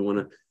 however you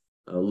want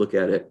to look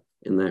at it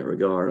in that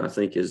regard, I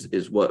think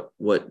is what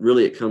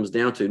really it comes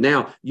down to.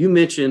 Now, you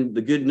mentioned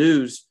the Good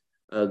News,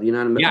 the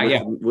United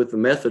Methodist with the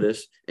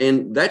Methodists.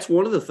 And that's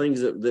one of the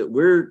things that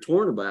we're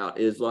torn about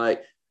is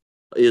like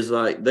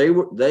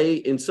they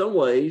in some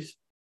ways,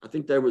 I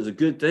think that was a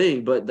good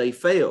thing, but they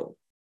failed.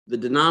 The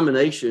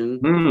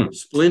denomination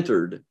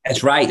splintered.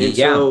 That's right. And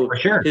so for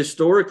sure.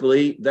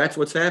 Historically, that's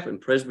what's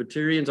happened.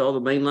 Presbyterians, all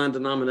the mainline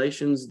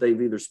denominations, they've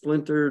either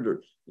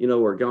splintered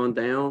or gone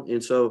down.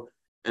 And so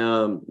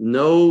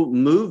no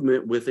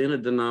movement within a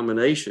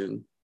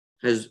denomination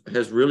has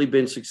really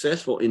been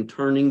successful in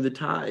turning the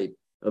tide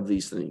of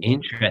these things.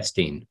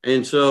 Interesting.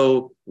 And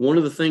so one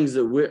of the things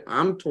that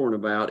I'm torn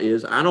about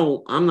is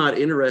I'm not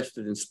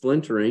interested in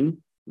splintering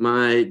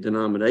my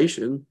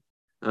denomination.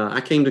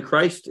 I came to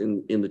Christ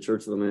in the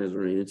Church of the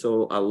Nazarene, and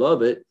so I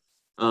love it.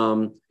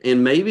 And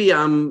maybe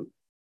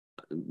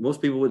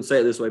most people wouldn't say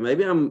it this way,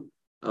 maybe I'm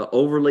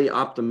overly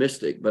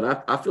optimistic,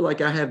 but I feel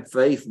like I have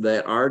faith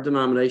that our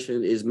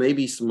denomination is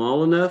maybe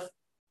small enough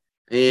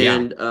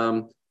and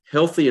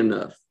healthy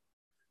enough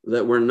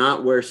that we're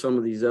not where some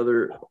of these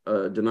other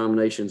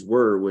denominations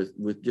were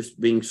with just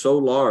being so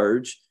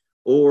large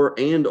or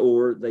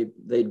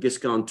they'd just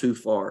gone too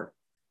far.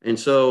 And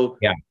so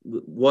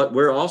what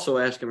we're also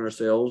asking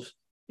ourselves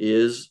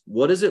is,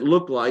 what does it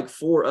look like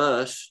for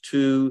us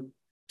to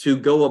to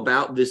go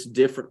about this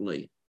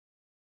differently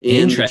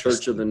in the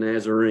Church of the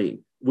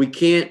Nazarene. We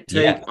can't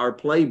take our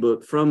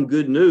playbook from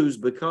Good News,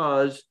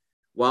 because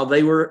while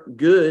they were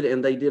good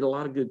and they did a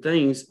lot of good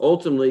things,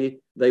 ultimately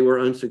they were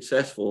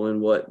unsuccessful in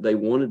what they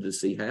wanted to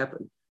see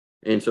happen.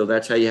 And so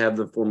that's how you have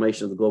the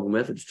formation of the Global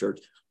Methodist Church.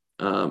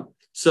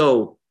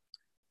 So,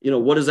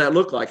 what does that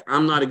look like?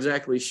 I'm not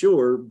exactly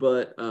sure,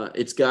 but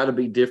it's got to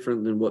be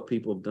different than what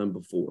people have done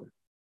before.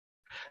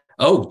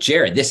 Oh,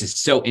 Jared, this is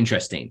so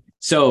interesting.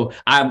 So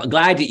I'm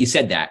glad that you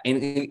said that. And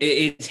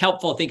it's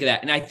helpful to think of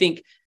that. And I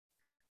think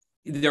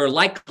there are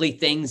likely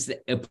things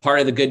that are part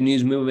of the Good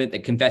News movement, the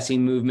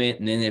confessing movement,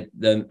 and then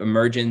the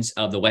emergence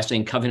of the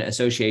Wesleyan Covenant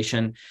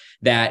Association,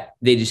 that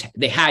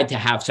they had to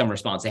have some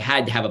response. They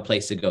had to have a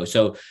place to go.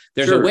 So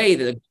there's a way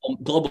that the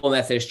Global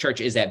Methodist Church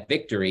is at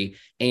victory.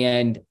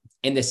 And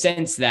in the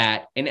sense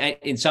that,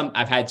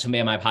 I've had somebody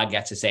on my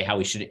podcast to say how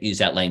we shouldn't use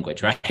that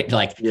language, right?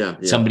 Like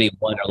somebody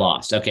won or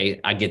lost. Okay,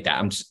 I get that.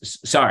 I'm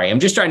sorry. I'm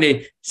just trying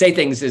to say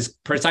things as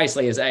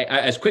precisely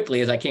as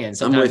quickly as I can.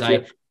 Sometimes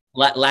I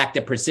lack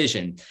the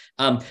precision.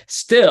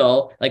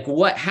 Still, like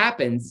what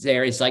happens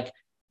there is like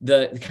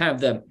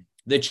the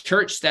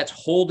church that's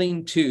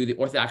holding to the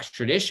Orthodox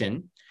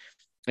tradition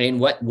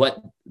and what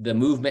the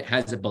movement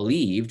has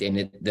believed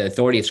in the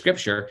authority of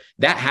Scripture,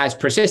 that has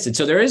persisted.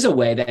 So there is a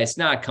way that it's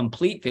not a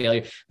complete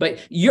failure.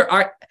 But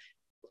what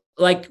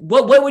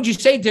would you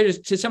say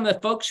to some of the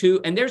folks who,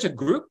 and there's a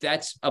group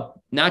that's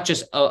not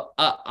just a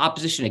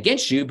opposition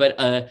against you, but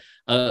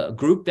a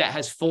group that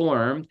has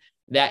formed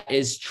that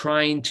is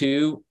trying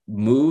to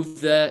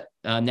move the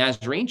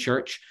Nazarene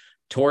Church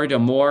toward a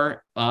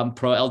more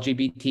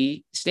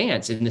pro-LGBT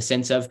stance, in the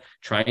sense of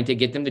trying to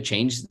get them to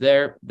change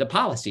the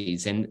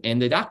policies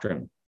and the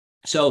doctrine.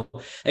 So,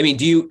 I mean,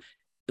 do you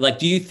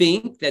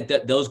think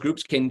that those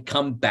groups can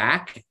come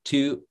back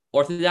to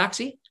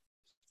Orthodoxy,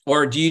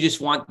 or do you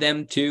just want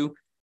them to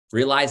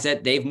realize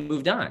that they've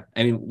moved on?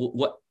 I mean,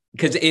 what?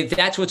 Because if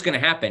that's what's going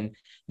to happen,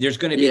 there's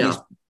going to be these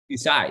two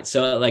sides.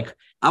 So, like,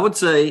 I would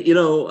say,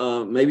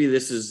 maybe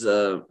this is,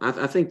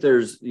 I think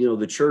there's,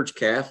 the Church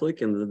Catholic,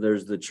 and then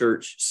there's the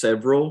Church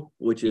Several,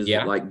 which is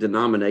like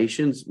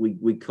denominations.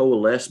 We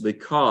coalesce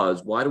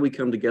because, why do we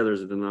come together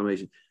as a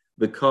denomination?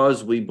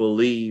 Because we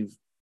believe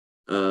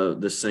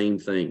the same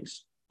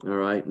things. All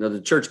right. Now,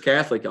 the Church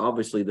Catholic,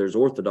 obviously, there's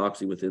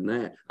orthodoxy within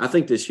that. I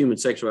think this human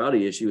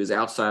sexuality issue is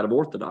outside of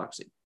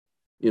orthodoxy.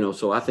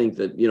 So I think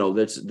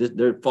that,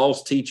 they're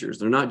false teachers.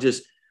 They're not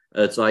just,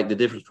 it's like the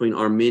difference between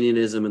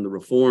Arminianism and the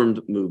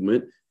Reformed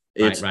movement.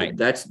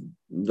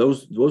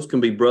 Those can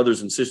be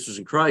brothers and sisters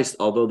in Christ,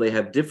 although they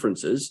have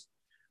differences.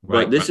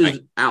 But this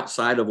is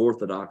outside of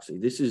orthodoxy.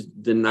 This is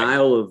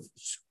denial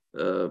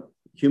of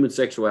human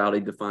sexuality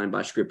defined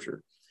by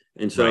Scripture.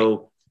 And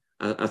so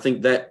I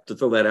think that, to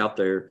throw that out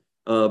there.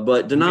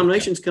 But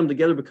denominations come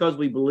together because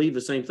we believe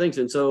the same things.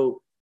 And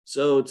so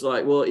it's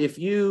like, well, if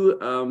you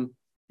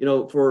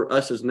for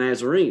us as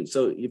Nazarenes,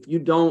 so if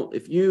you're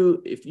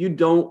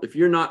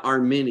not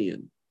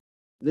Arminian,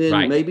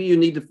 then maybe you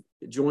need to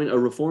join a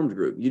Reformed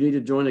group. You need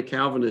to join a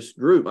Calvinist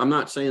group. I'm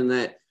not saying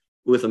that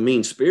with a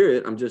mean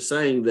spirit. I'm just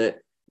saying that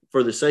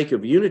for the sake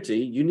of unity,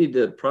 you need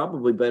to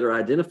probably better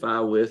identify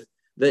with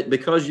that,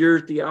 because your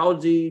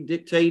theology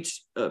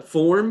dictates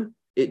form,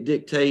 it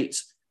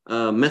dictates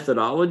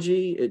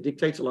methodology, it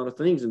dictates a lot of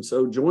things. And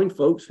so join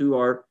folks who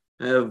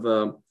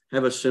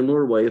have a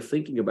similar way of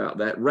thinking about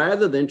that,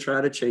 rather than try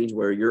to change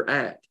where you're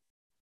at.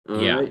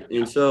 Right?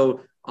 And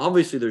so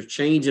obviously there's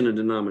change in a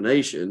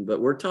denomination,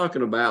 but we're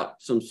talking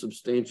about some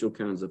substantial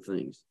kinds of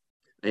things.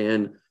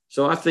 And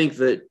so I think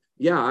that,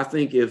 I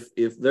think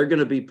if they're going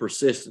to be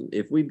persistent,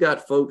 if we've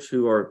got folks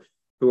who are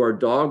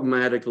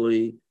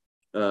dogmatically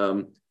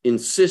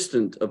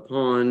insistent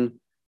upon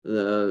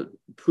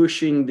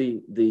pushing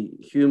the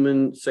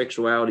human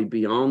sexuality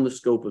beyond the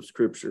scope of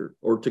Scripture,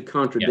 or to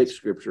contradict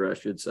Scripture, I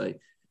should say,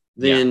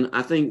 then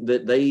I think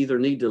that they either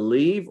need to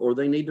leave or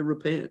they need to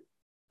repent.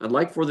 I'd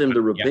like for them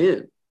to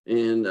repent,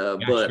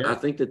 but I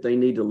think that they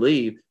need to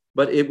leave.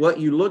 But what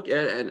you look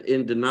at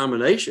in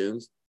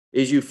denominations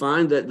is you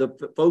find that the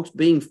folks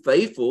being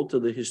faithful to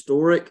the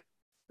historic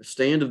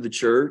stand of the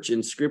church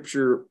in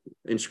Scripture,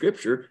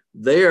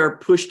 they are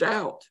pushed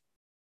out,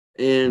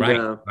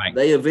 and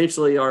they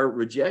eventually are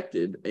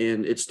rejected.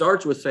 And it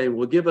starts with saying,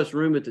 "Well, give us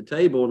room at the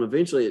table," and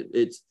eventually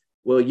it's,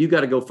 "Well, you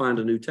got to go find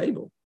a new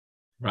table."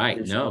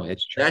 Right. No,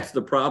 it's true. That's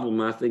the problem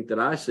I think that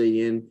I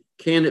see. And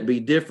can it be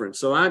different?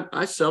 So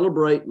I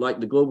celebrate like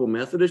the Global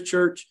Methodist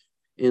Church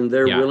in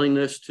their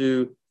willingness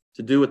to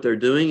do what they're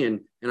doing.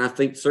 And I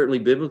think certainly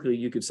biblically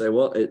you could say,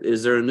 well,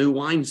 is there a new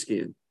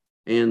wineskin?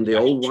 And the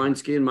old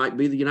wineskin might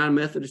be the United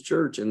Methodist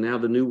Church, and now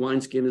the new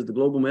wineskin is the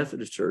Global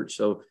Methodist Church.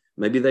 So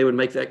maybe they would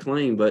make that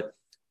claim, but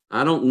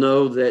I don't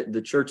know that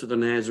the Church of the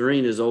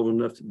Nazarene is old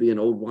enough to be an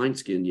old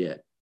wineskin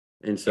yet.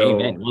 And so,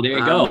 amen. Well, there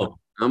you go.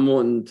 I'm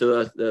wanting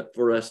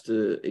for us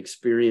to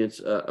experience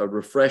a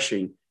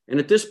refreshing. And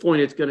at this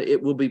point,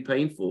 it will be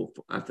painful,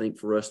 I think,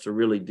 for us to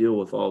really deal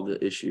with all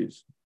the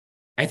issues.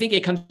 I think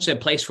it comes to a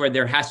place where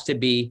there has to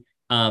be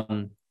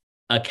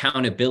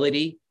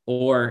accountability,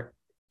 or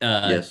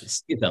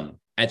Yes. schism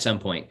at some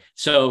point.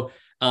 So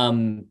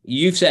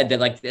you've said that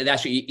like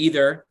that's what you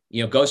either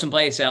go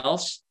someplace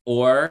else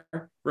or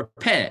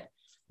repent.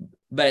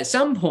 But at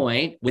some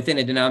point within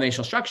a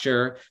denominational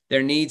structure,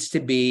 there needs to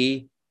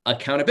be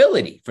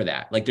accountability for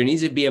that. Like there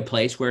needs to be a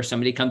place where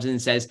somebody comes in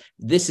and says,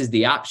 this is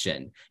the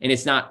option. And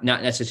it's not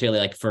necessarily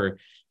like for,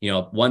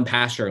 one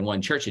pastor in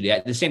one church to do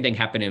that. The same thing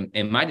happened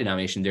in my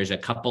denomination. There's a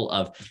couple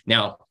of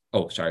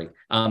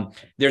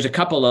there's a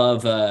couple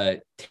of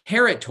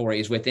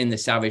territories within the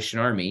Salvation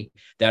Army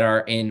that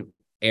are in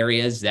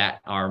areas that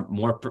are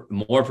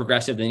more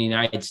progressive than the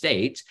United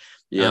States.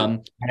 Yeah.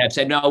 And have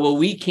said, no, well,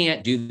 we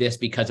can't do this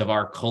because of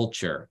our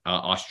culture.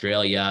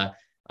 Australia,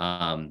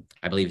 I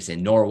believe it's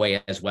in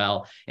Norway as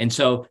well. And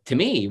so to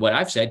me, what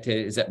I've said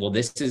is that, well,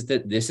 this is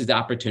the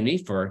opportunity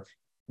for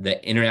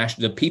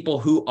the people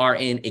who are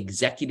in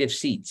executive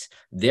seats.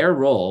 Their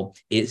role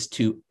is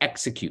to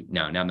execute.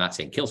 Now I'm not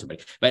saying kill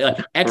somebody,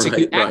 but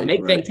execute,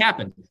 make things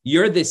happen.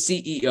 You're the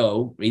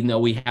CEO, even though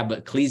we have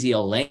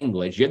ecclesial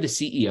language, you're the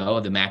CEO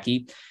of the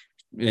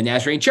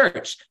Nazarene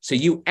Church. So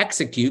you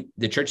execute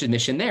the church's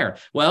mission there.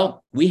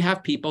 Well, we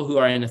have people who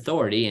are in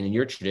authority, and in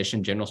your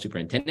tradition, general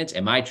superintendents,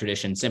 and my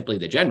tradition, simply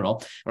the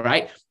general,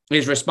 right,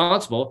 is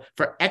responsible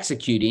for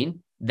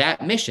executing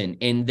that mission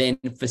and then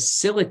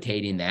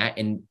facilitating that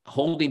and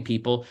holding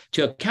people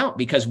to account,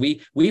 because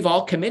we've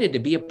all committed to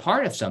be a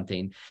part of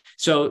something.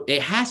 So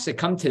it has to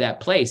come to that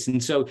place.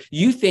 And so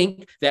you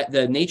think that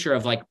the nature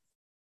of like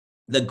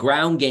the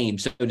ground game,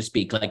 so to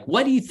speak, like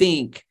what do you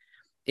think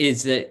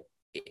is that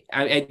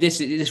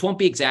this won't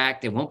be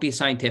exact, it won't be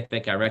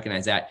scientific, I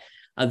recognize that,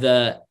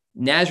 the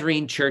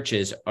Nazarene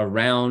churches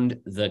around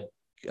the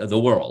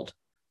world,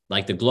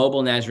 like the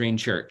global Nazarene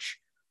church,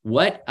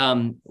 what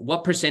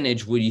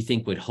percentage would you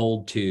think would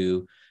hold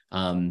to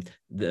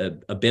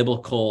a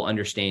biblical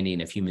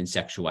understanding of human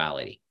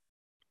sexuality?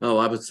 Oh,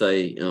 I would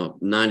say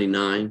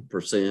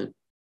 99%.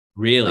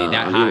 Really,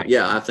 that high?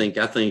 Yeah, I think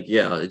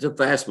yeah, it's a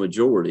vast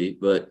majority.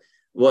 But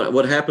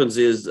what happens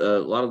is a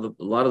lot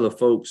of the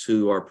folks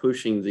who are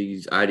pushing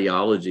these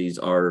ideologies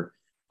are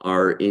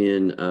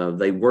in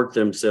they work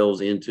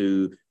themselves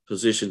into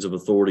positions of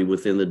authority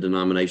within the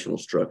denominational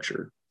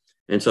structure.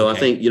 And so I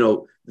think,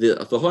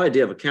 the whole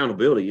idea of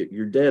accountability,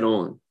 you're dead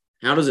on.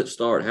 How does it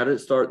start? How did it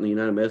start in the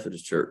United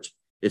Methodist Church?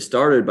 It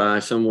started by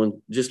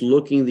someone just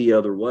looking the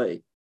other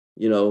way.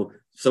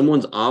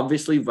 Someone's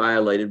obviously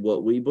violated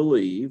what we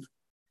believe.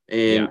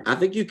 And I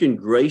think you can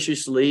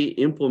graciously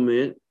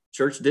implement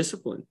church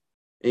discipline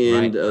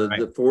and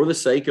for the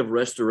sake of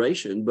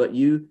restoration, but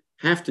you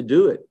have to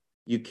do it.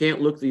 You can't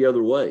look the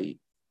other way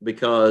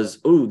because,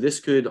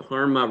 this could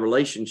harm my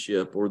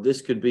relationship, or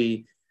this could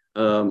be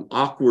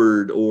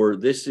awkward, or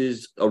this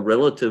is a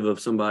relative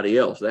of somebody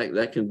else.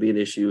 That can be an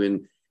issue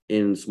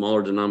in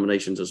smaller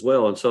denominations as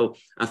well. And so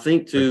I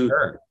think to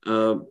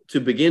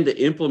begin to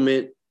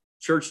implement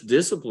church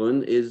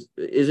discipline is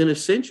an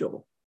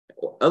essential.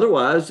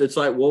 Otherwise, it's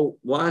like, well,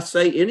 why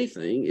say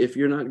anything if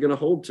you're not going to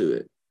hold to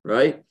it,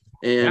 right?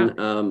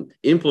 And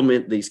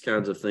implement these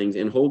kinds of things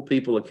and hold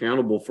people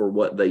accountable for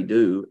what they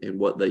do and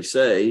what they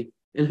say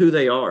and who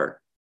they are.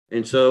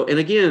 And so, and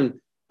again,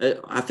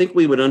 I think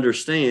we would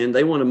understand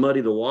they want to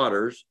muddy the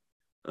waters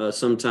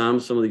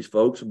sometimes, some of these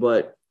folks,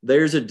 but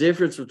there's a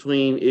difference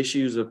between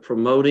issues of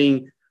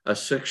promoting a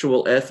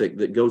sexual ethic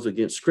that goes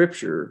against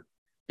Scripture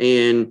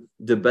and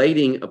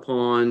debating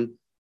upon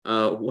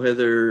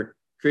whether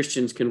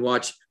Christians can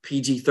watch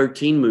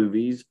PG-13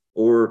 movies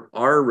or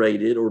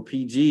R-rated or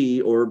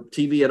PG or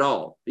TV at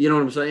all. You know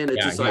what I'm saying?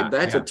 It's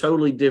that's a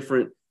totally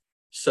different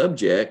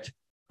subject.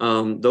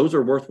 Those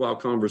are worthwhile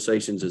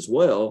conversations as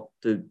well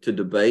to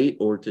debate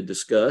or to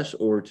discuss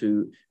or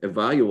to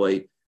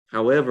evaluate.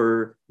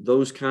 However,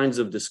 those kinds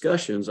of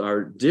discussions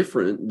are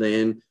different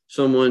than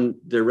someone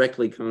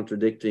directly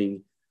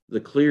contradicting the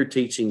clear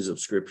teachings of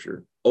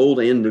Scripture, Old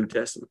and New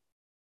Testament.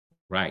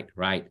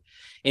 Right.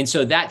 And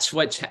so that's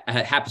what's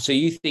happened. So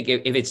you think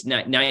if it's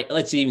not,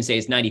 let's even say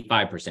it's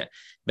 95%,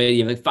 but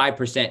if it's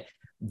 5%,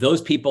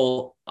 those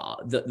people,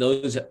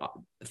 those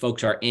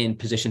folks are in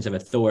positions of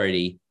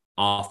authority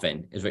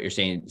often, is what you're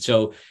saying.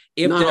 So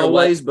if not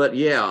always, but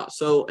yeah.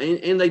 So,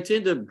 and they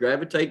tend to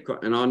gravitate,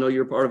 and I know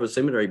you're part of a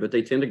seminary, but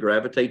they tend to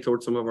gravitate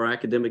towards some of our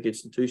academic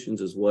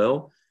institutions as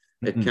well.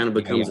 It kind of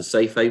becomes a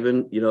safe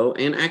haven,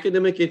 and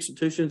academic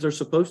institutions are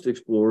supposed to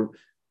explore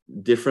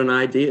different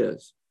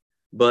ideas.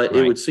 But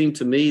it would seem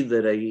to me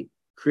that a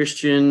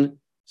Christian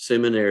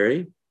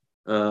seminary,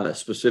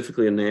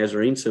 specifically a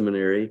Nazarene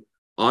seminary,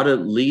 ought to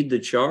lead the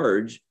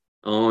charge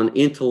on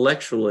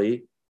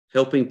intellectually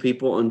helping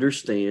people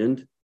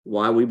understand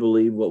why we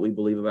believe what we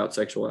believe about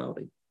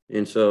sexuality.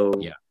 And so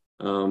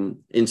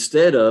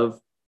instead of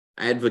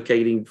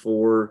advocating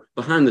for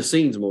behind the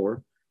scenes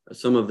more,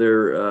 some of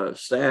their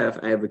staff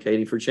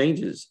advocating for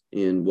changes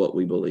in what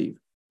we believe,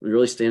 we're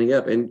really standing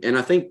up. And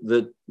I think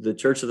the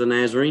Church of the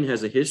Nazarene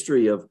has a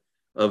history of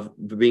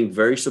being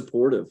very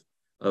supportive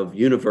of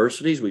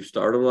universities. We've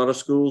started a lot of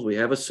schools. We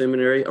have a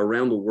seminary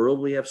around the world.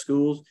 We have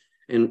schools,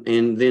 and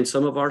then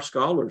some of our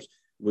scholars,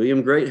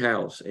 William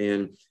Greathouse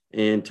and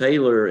and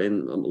Taylor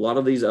and a lot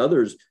of these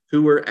others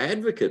who were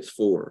advocates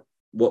for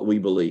what we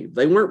believe.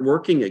 They weren't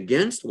working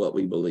against what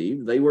we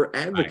believe. They were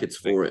advocates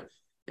for it.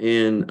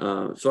 And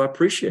so I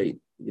appreciate,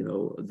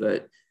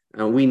 that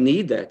we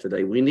need that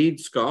today. We need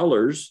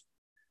scholars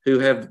who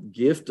have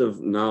gift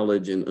of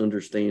knowledge and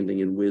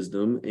understanding and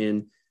wisdom,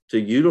 and to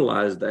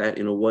utilize that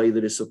in a way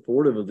that is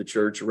supportive of the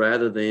church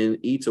rather than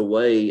eats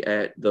away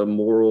at the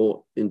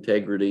moral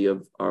integrity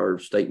of our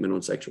statement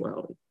on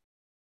sexuality.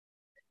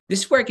 This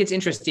is where it gets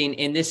interesting,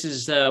 and this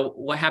is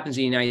what happens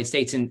in the United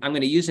States. And I'm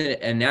going to use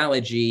an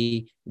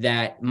analogy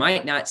that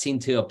might not seem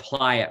to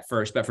apply at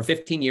first, but for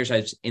 15 years,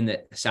 I was in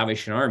the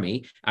Salvation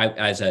Army,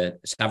 as a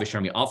Salvation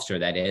Army officer,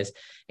 that is.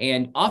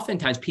 And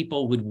oftentimes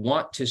people would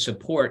want to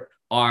support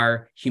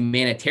our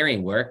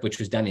humanitarian work, which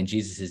was done in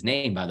Jesus's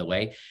name, by the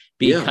way,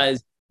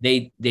 because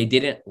they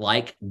didn't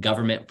like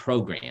government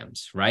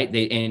programs, right?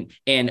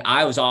 And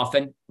I was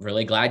often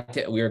really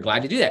we were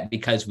glad to do that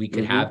because we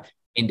could have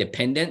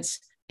independence,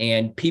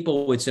 and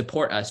people would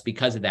support us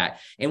because of that.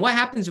 And what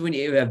happens when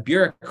you have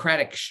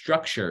bureaucratic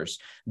structures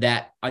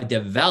that are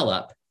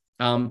developed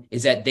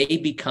is that they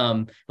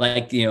become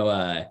like,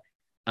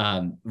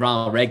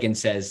 Ronald Reagan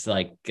says,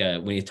 like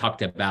when he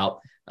talked about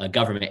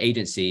government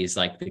agencies,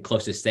 like the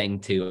closest thing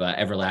to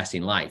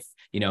everlasting life,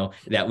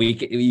 that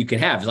you can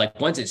have. Like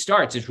once it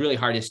starts, it's really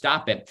hard to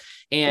stop it.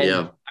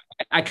 And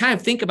I kind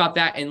of think about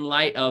that in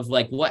light of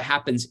like what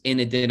happens in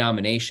a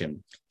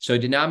denomination. So a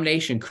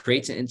denomination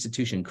creates an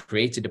institution,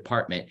 creates a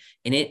department,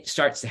 and it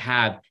starts to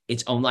have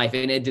its own life.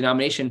 And a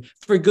denomination,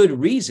 for good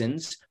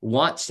reasons,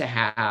 wants to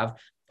have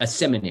a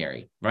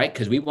seminary, right?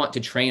 Because we want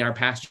to train our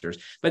pastors.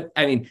 But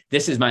I mean,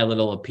 this is my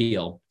little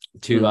appeal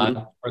to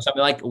or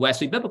something like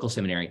Wesley Biblical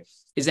Seminary,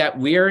 is that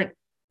we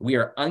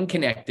are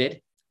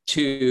unconnected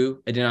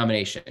to a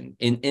denomination,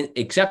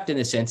 except in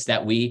the sense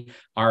that we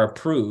are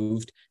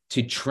approved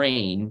to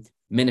train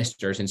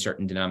ministers in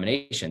certain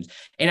denominations.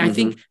 And I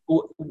think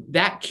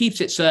that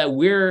keeps it so that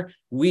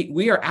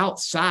we are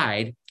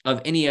outside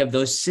of any of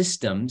those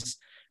systems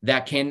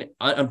that can,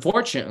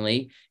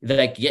 unfortunately,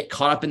 that get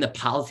caught up in the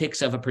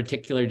politics of a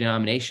particular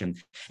denomination.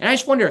 And I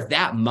just wonder if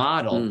that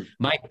model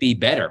might be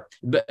better.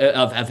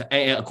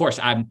 Of course,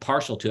 I'm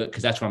partial to it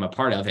because that's what I'm a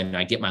part of, and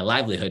I get my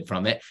livelihood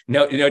from it.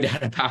 No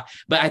doubt about it.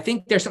 But I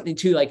think there's something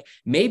to like,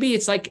 maybe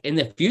it's like in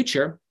the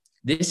future,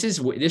 this is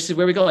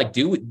where we go. Like,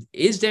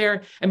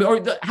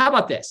 how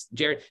about this,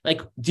 Jared? Like,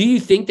 do you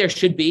think there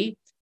should be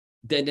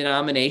the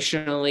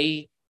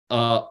denominationally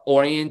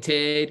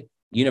oriented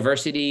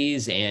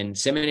universities and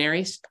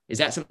seminaries? Is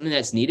that something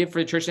that's needed for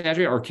the Church of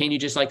Nazarene, or can you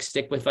just like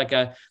stick with like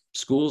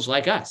schools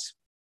like us?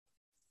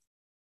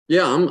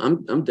 Yeah,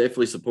 I'm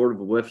definitely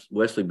supportive of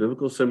Wesley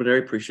Biblical Seminary.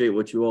 Appreciate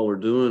what you all are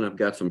doing. I've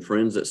got some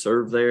friends that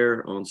serve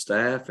there on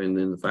staff and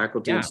in the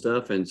faculty and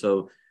stuff, and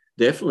so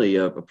definitely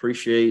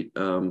appreciate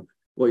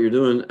what you're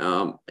doing.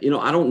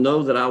 I don't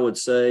know that I would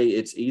say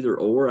it's either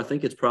or. I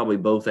think it's probably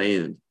both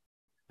and.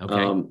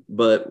 Okay.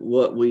 But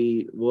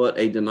what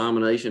a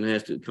denomination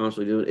has to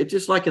constantly do, it's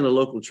just like in the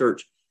local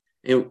church,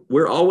 and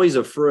we're always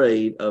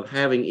afraid of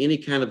having any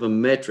kind of a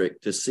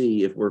metric to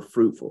see if we're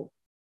fruitful.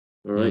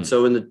 All right.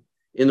 So in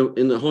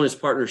the Holiness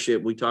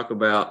Partnership, we talk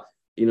about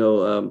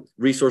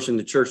resourcing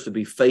the church to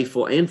be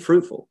faithful and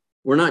fruitful.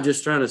 We're not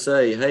just trying to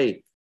say,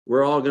 hey,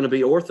 we're all going to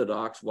be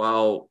Orthodox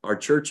while our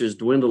churches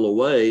dwindle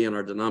away and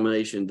our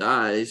denomination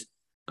dies,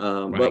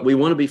 but we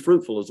want to be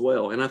fruitful as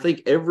well. And I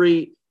think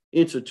every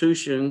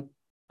institution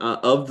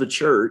of the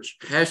church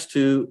has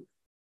to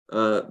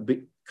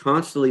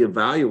constantly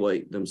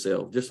evaluate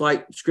themselves, just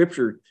like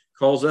Scripture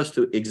calls us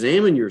to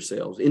examine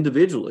yourselves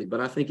individually. But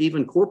I think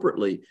even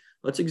corporately,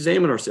 let's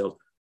examine ourselves.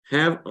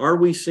 Are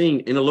we seeing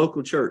in a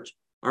local church?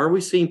 Are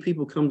we seeing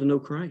people come to know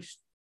Christ?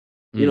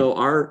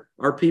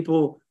 Are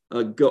people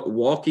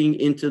walking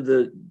into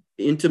the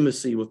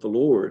intimacy with the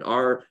Lord?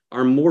 Are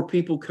more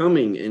people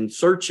coming and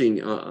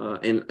searching?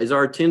 And is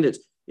our attendance?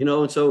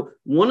 And so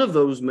one of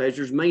those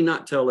measures may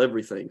not tell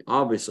everything,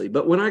 obviously.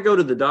 But when I go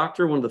to the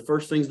doctor, one of the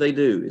first things they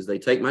do is they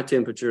take my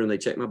temperature and they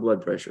check my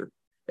blood pressure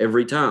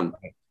every time.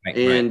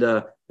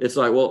 It's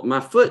like, well, my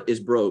foot is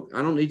broke.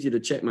 I don't need you to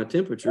check my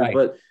temperature.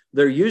 But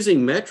they're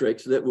using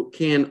metrics that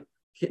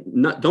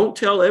don't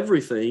tell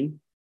everything,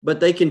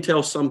 but they can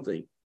tell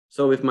something.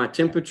 So if my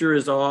temperature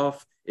is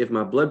off, if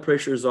my blood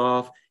pressure is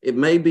off, it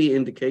may be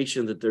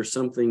indication that there's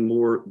something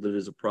more that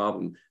is a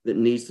problem that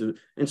needs to.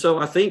 And so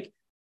I think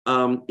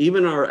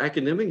even our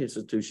academic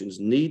institutions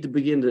need to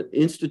begin to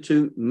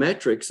institute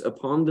metrics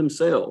upon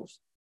themselves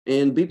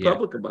and be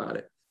public about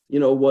it.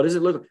 What does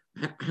it look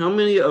like? How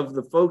many of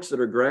the folks that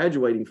are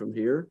graduating from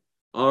here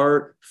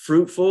are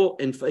fruitful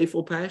and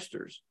faithful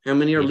pastors? How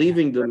many are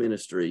leaving the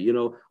ministry?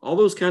 All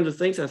those kinds of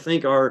things I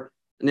think are,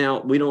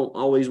 now we don't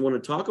always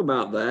want to talk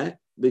about that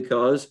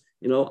because,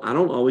 I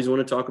don't always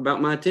want to talk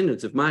about my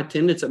attendance. If my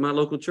attendance at my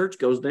local church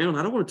goes down,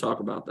 I don't want to talk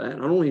about that. I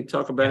don't want to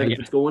talk about it if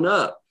it's going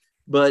up.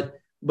 But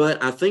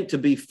I think to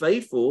be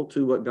faithful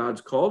to what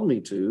God's called me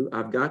to,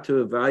 I've got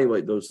to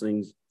evaluate those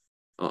things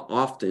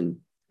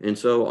often. And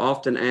so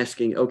often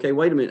asking, okay,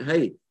 wait a minute.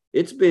 Hey,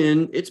 it's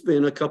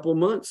been a couple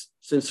months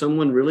since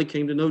someone really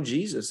came to know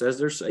Jesus as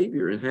their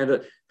Savior and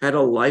had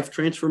a life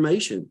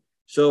transformation.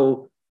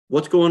 So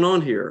what's going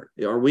on here?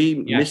 Are we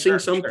missing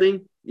something?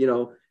 Sure. You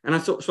know,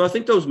 and so I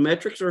think those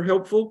metrics are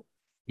helpful,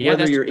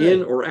 whether you're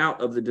in or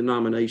out of the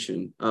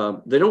denomination.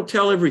 They don't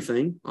tell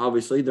everything.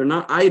 Obviously, they're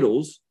not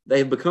idols. They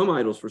have become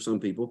idols for some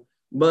people,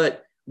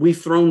 but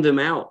we've thrown them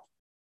out.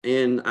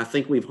 And I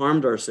think we've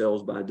harmed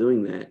ourselves by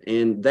doing that.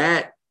 And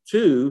that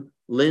too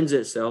lends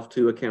itself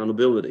to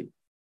accountability.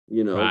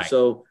 You know, right.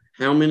 So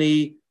how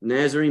many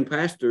Nazarene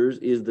pastors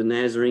is the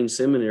Nazarene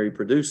Seminary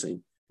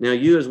producing? Now,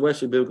 you as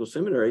Wesley Biblical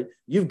Seminary,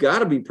 you've got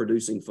to be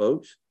producing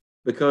folks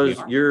because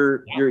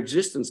your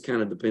existence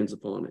kind of depends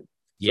upon it.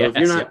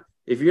 So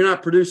if you're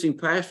not producing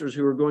pastors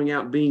who are going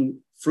out being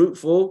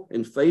fruitful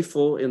and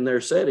faithful in their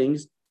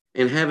settings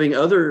and having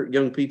other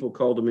young people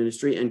called to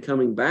ministry and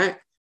coming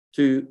back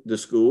to the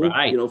school,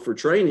 you know, for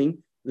training,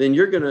 then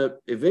you're going to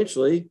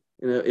eventually,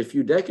 in a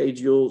few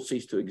decades, you'll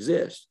cease to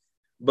exist.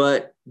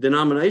 But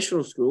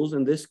denominational schools,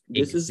 and this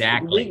is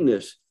the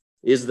weakness,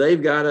 is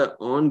they've got an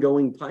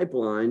ongoing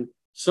pipeline,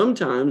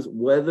 sometimes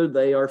whether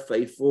they are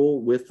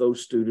faithful with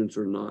those students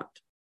or not.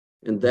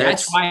 And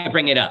that's why I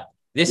bring it up.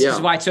 This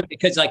is why,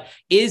 because like,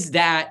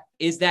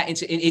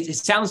 it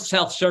sounds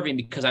self-serving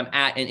because I'm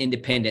at an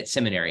independent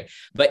seminary,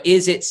 but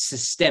is it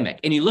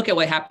systemic? And you look at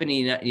what happened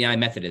in United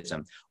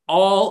Methodism,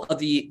 all of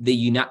the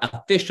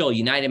official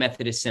United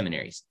Methodist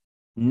seminaries,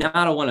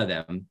 not a one of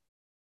them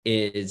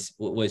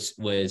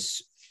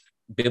was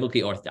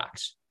biblically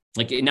orthodox.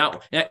 Like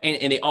now,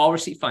 and they all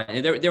receive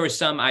funding. And there was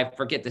some, I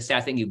forget the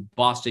sad thing,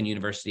 Boston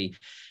University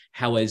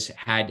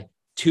had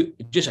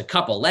just a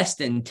couple, less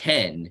than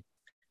 10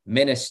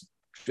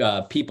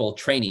 people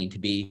training to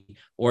be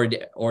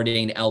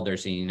ordained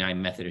elders in the United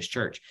Methodist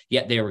Church.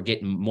 Yet they were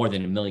getting more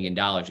than $1 million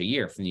a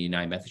year from the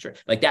United Methodist Church.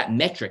 Like that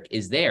metric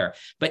is there,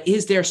 but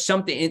is there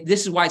something?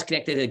 This is why it's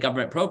connected to the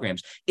government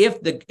programs.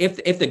 If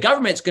the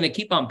government's going to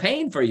keep on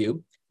paying for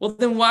you, well,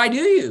 then why do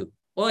you?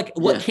 Well, like,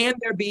 what can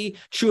there be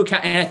true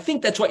account? And I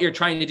think that's what you're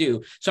trying to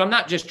do. So I'm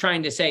not just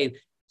trying to say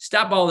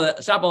stop all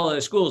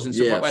the schools and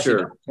support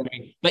Western,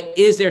 but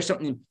is there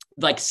something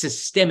like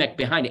systemic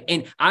behind it?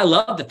 And I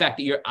love the fact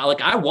that you're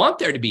like, I want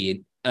there to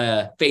be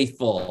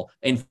faithful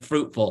and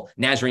fruitful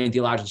Nazarene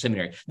Theological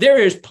Seminary. There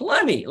is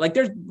plenty. Like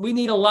we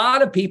need a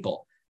lot of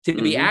people to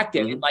be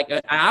active. Mm-hmm. Like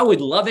I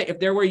would love it if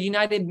there were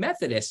United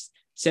Methodist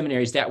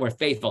seminaries that were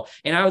faithful,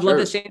 and I would love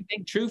the same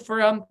thing true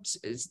for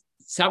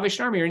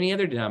Salvation Army or any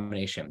other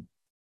denomination.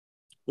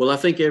 Well, I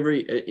think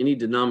any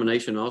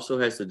denomination also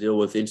has to deal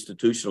with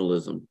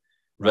institutionalism.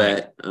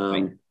 That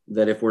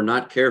if we're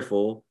not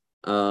careful,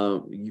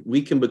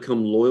 we can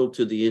become loyal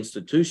to the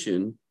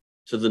institution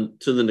to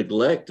the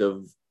neglect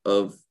of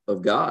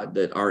God.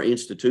 That our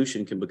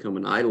institution can become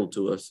an idol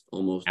to us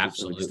almost to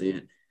some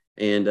extent,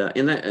 and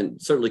that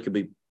certainly could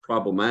be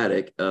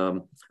problematic.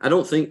 I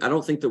don't think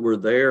that we're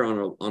there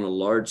on a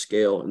large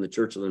scale in the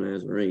Church of the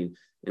Nazarene,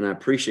 and I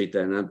appreciate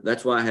that, and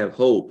that's why I have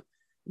hope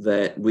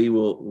that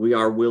we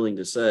are willing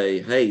to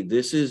say, hey,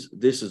 this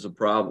is a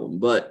problem.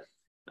 But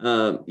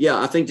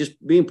I think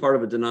just being part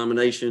of a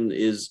denomination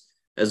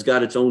has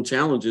got its own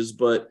challenges,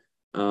 but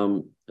at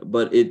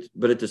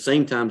the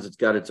same time, it's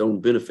got its own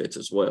benefits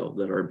as well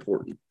that are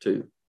important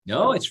too.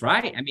 No, it's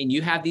right. I mean,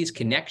 you have these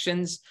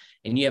connections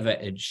and you have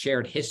a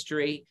shared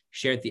history,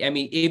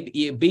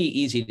 it'd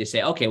be easy to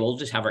say, okay, we'll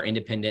just have our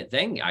independent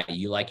thing.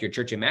 You like your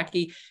church in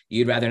Mackey,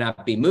 you'd rather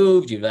not be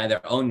moved, you'd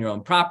rather own your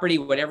own property,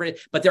 whatever it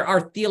is. But there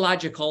are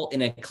theological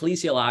and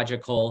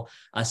ecclesiological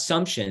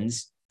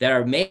assumptions that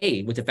are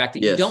made with the fact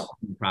that you don't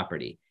own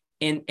property.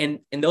 And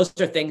those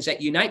are things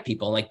that unite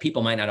people. Like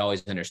people might not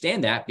always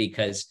understand that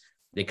because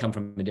they come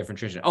from a different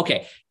tradition.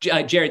 Okay,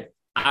 Jared,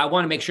 I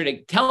want to make sure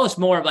to tell us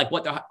more of like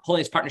what the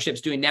Holiness Partnership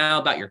is doing now,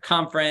 about your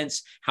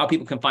conference, how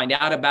people can find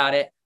out about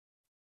it.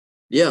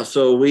 Yeah,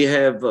 so we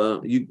have,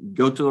 you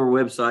go to our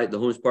website,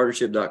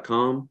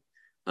 theholinesspartnership.com,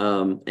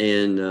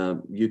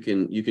 and you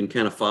can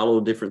kind of follow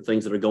different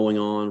things that are going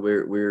on.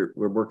 We're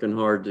working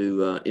hard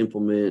to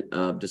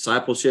implement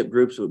discipleship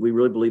groups. We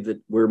really believe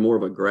that we're more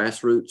of a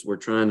grassroots. We're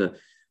trying to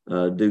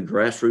do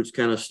grassroots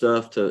kind of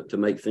stuff to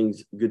make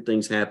good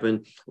things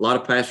happen. A lot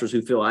of pastors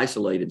who feel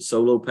isolated,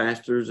 solo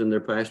pastors in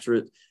their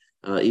pastorate,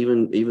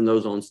 even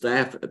those on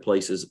staff at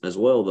places as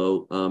well,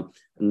 though,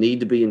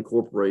 need to be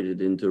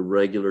incorporated into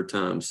regular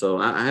time. So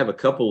I have a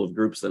couple of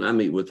groups that I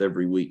meet with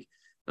every week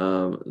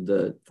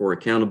for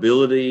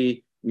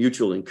accountability,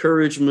 mutual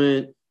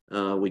encouragement.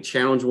 We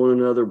challenge one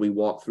another. We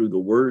walk through the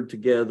word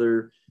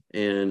together,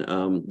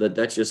 and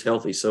that's just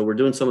healthy. So we're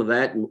doing some of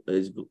that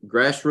as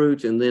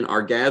grassroots, and then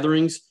our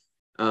gatherings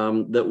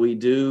that we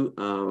do.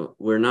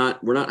 We're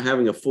not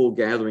having a full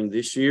gathering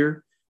this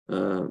year.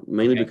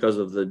 Mainly because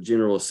of the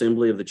General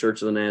Assembly of the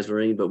Church of the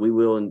Nazarene, but we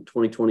will in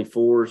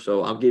 2024.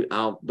 So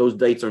those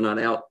dates are not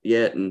out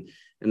yet and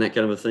that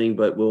kind of a thing,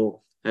 but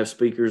we'll have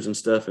speakers and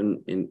stuff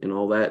and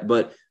all that.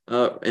 But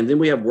and then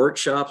we have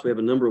workshops. We have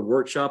a number of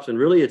workshops, and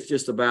really it's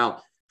just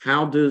about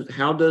how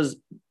does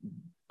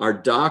our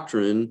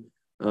doctrine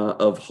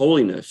of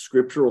holiness,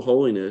 scriptural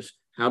holiness,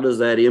 how does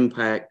that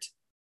impact,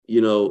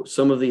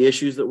 some of the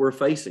issues that we're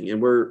facing?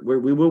 And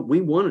we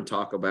want to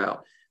talk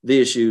about the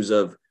issues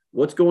of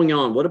what's going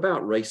on. What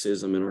about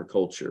racism in our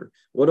culture?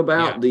 What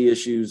about the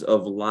issues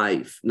of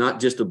life, not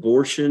just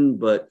abortion,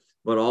 but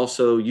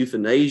also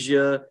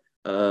euthanasia,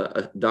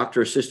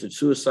 doctor-assisted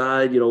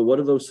suicide? What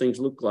do those things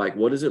look like?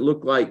 What does it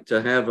look like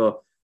to have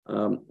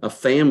a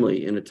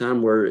family in a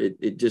time where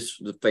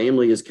the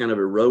family is kind of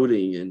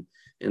eroding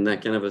and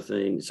that kind of a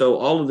thing? So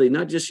all of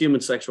not just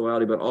human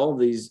sexuality, but all of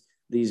these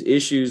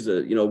issues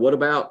that, what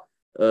about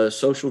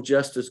social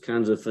justice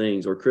kinds of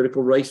things, or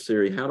critical race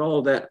theory? How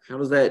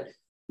does that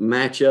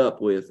match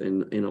up with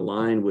and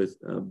align with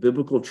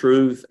biblical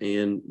truth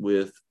and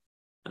with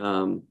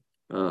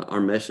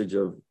our message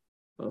of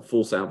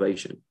full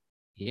salvation?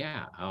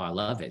 Yeah. Oh, I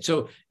love it.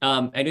 So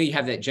I know you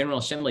have that General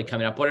Assembly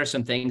coming up. What are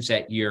some things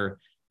that you're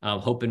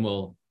hoping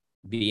will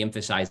be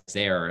emphasized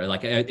there? Or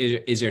like,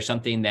 is there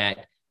something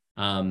that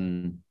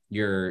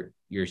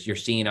you're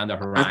seeing on the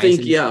horizon? I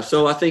think, yeah.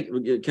 So I think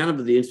kind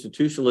of the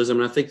institutionalism,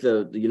 and I think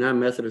the United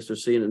Methodists are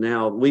seeing it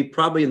now. We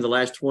probably in the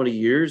last 20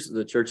 years,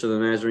 the Church of the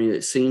Nazarene,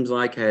 it seems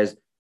like, has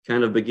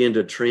kind of begun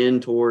to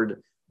trend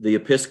toward the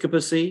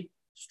episcopacy,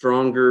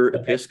 stronger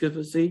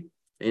episcopacy.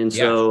 And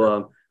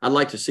so I'd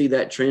like to see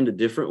that trend a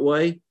different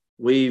way.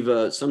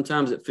 We've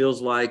sometimes it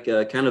feels like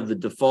kind of the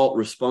default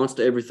response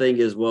to everything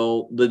is,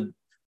 well, the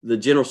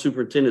general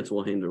superintendents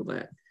will handle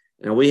that.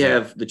 Now we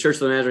have the Church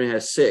of the Nazarene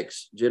has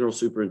 6 general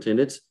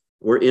superintendents.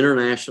 We're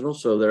international,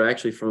 so they're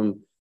actually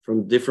from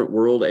different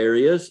world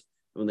areas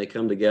when they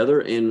come together.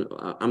 And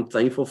I'm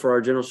thankful for our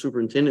general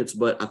superintendents,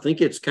 but I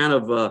think it's kind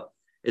of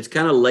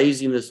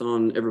laziness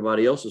on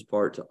everybody else's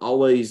part to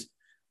always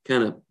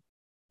kind of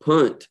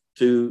punt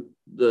to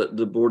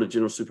the board of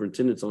general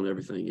superintendents on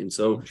everything. And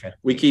so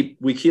we keep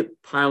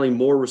piling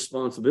more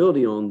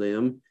responsibility on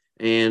them.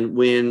 And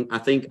when I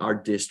think our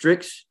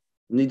districts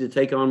need to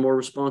take on more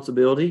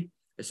responsibility,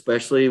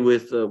 especially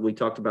with we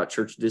talked about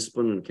church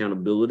discipline and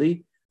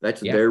accountability.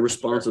 That's their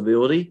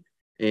responsibility.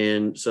 Sure.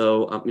 And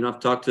so, I've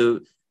talked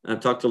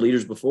to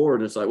leaders before,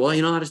 and it's like, well,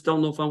 I just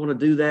don't know if I want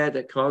to do that.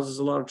 That causes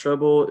a lot of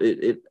trouble.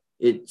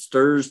 It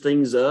stirs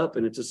things up,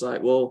 and it's just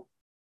like, well,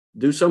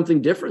 do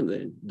something different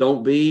then.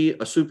 Don't be in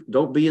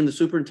the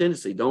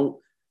superintendency. Don't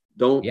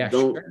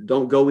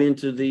go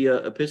into the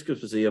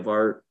episcopacy of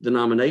our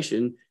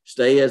denomination.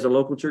 Stay as a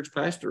local church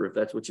pastor if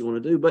that's what you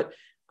want to do. But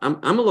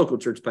I'm a local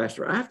church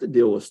pastor. I have to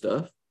deal with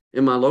stuff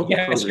in my local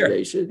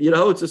congregation.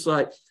 Sure. It's just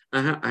like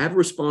I have a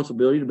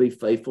responsibility to be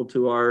faithful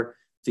to our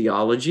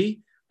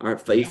theology,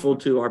 faithful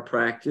to our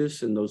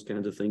practice, and those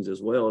kinds of things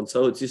as well. And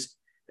so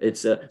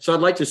so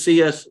I'd like to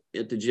see us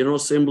at the General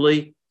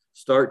Assembly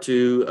start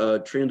to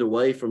trend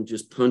away from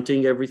just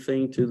punting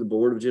everything to the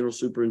Board of General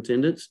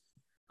Superintendents.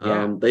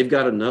 They've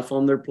got enough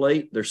on their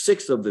plate. There's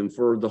 6 of them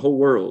for the whole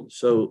world.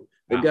 So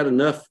they've got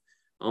enough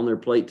on their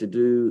plate to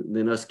do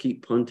than us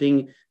keep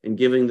punting and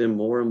giving them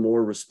more and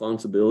more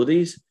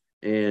responsibilities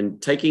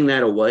and taking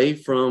that away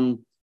from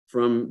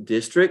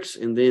districts,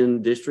 and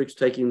then districts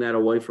taking that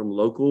away from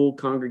local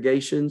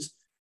congregations.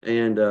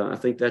 And I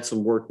think that's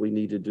some work we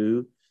need to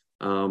do.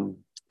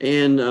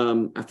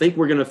 I think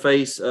we're going to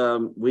face,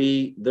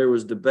 there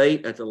was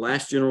debate at the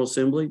last General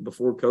Assembly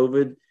before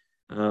COVID.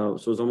 So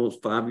it was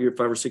almost 5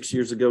 or 6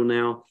 years ago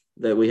now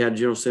that we had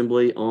General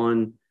Assembly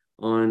on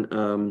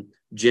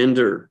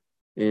gender.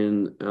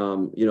 And,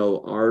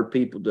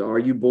 are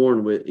you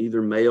born with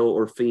either male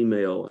or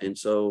female? And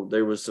so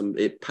there was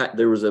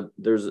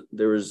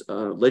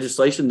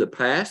legislation that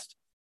passed,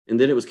 and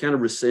then it was kind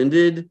of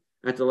rescinded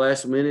at the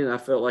last minute. I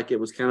felt like it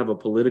was kind of a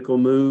political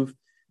move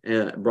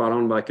brought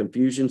on by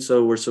confusion.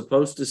 So we're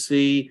supposed to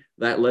see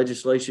that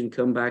legislation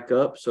come back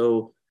up.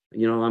 So,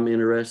 I'm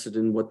interested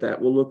in what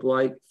that will look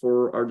like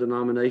for our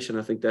denomination.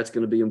 I think that's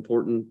going to be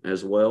important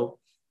as well.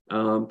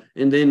 And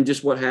then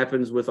just what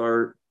happens with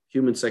our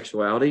human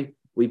sexuality.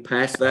 We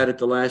passed that at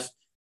the last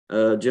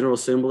General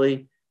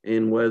Assembly,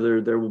 and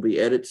whether there will be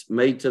edits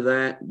made to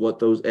that, what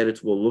those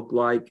edits will look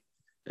like,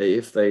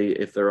 if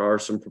there are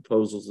some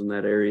proposals in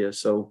that area.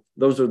 So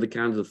those are the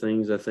kinds of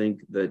things I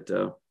think that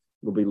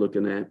we'll be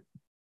looking at.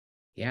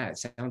 Yeah, it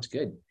sounds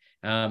good.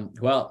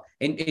 Well,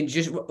 and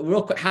just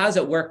real quick, how does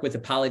it work with the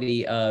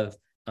polity of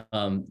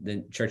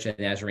the Church of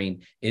the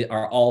Nazarene?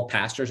 Are all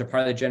pastors a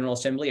part of the General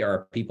Assembly, or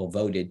are people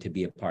voted to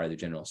be a part of the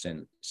General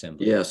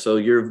Assembly? Yeah, so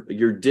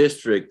your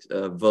district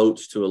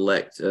votes to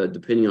elect,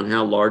 depending on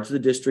how large the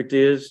district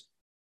is.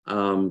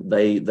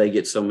 They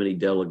get so many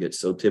delegates.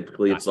 So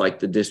typically it's like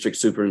the district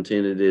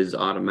superintendent is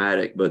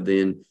automatic, but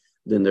then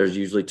there's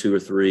usually 2 or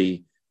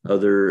 3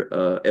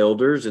 other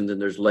elders, and then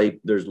there's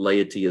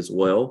laity as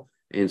well.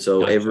 And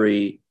so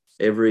every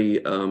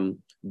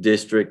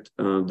district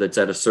that's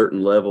at a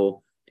certain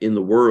level in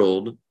the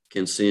world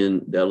can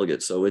send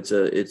delegates. So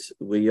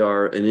we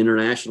are an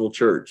international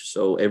church.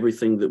 So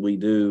everything that we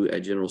do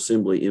at General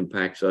Assembly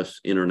impacts us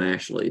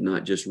internationally,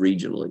 not just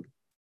regionally.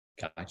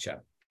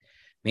 Gotcha.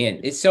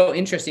 Man, it's so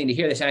interesting to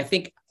hear this. And I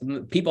think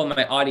people in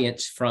my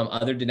audience from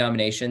other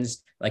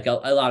denominations, like a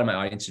lot of my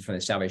audience is from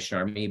the Salvation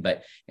Army,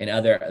 but in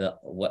other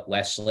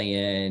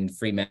Wesleyan,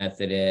 Free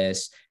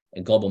Methodist,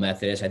 and Global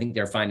Methodist, I think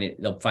they'll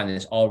find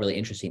this all really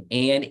interesting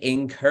and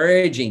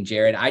encouraging.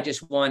 Jared, I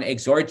just want to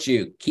exhort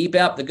you, keep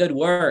up the good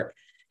work.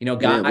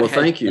 God yeah, well, has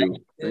thank you.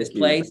 in this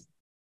place.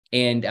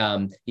 And,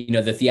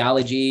 the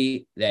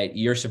theology that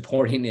you're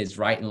supporting is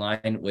right in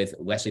line with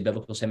Wesley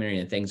Biblical Seminary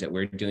and the things that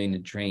we're doing to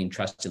train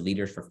trusted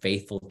leaders for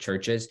faithful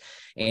churches.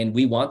 And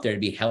we want there to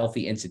be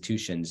healthy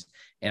institutions.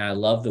 And I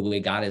love the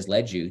way God has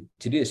led you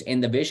to do this.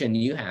 And the vision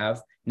you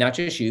have, not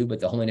just you, but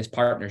the Holiness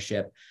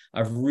Partnership,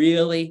 of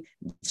really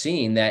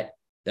seeing that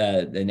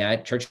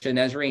the Church of the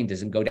Nazarene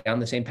doesn't go down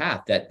the same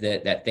path,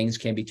 that things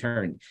can be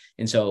turned.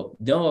 And so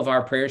know of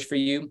our prayers for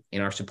you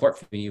and our support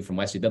for you from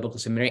Wesley Biblical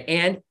Seminary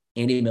and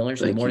Andy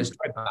Miller's The More to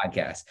Story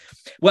podcast.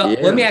 Well,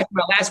 let me ask you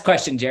my last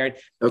question, Jared.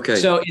 Okay.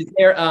 So is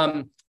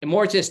there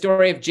more to the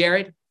story of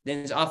Jared than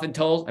is often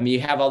told? I mean,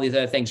 you have all these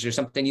other things. Is there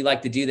something you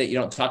like to do that you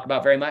don't talk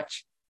about very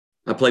much?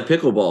 I play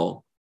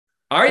pickleball.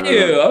 Are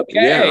you? Okay.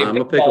 Yeah, I'm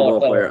a pickleball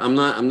player. I'm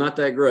not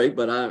that great,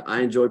 but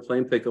I enjoy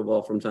playing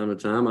pickleball from time to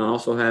time. I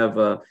also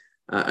have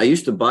I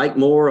used to bike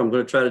more. I'm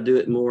going to try to do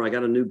it more. I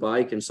got a new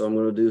bike, and so I'm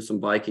going to do some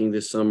biking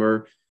this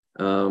summer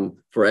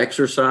for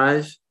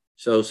exercise.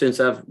 So since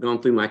I've gone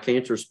through my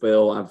cancer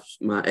spell,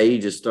 my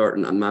age is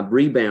starting. My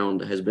rebound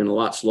has been a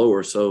lot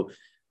slower. So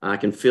I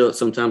can feel it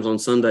sometimes on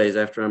Sundays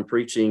after I'm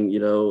preaching,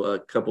 a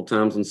couple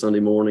times on Sunday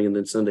morning and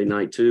then Sunday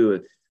night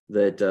too,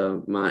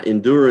 that my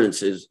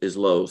endurance is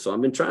low. So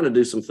I've been trying to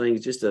do some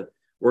things just to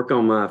work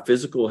on my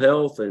physical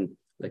health and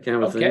that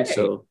kind of thing.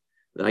 So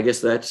I guess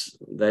that's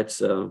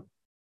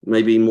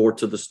maybe more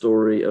to the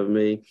story of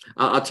me.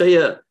 I'll tell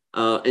you,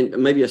 and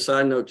maybe a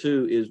side note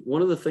too, is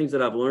one of the things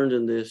that I've learned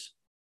in this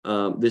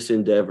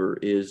endeavor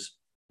is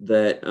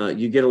that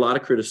you get a lot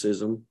of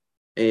criticism,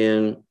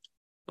 and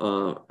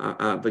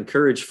I've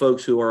encouraged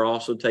folks who are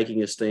also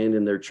taking a stand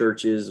in their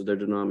churches, their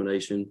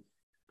denomination,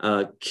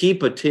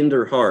 keep a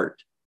tender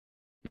heart,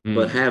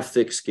 but have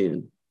thick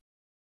skin.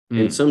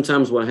 And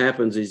sometimes what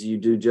happens is you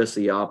do just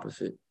the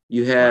opposite.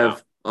 You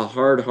have a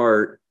hard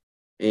heart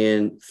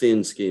and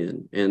thin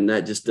skin, and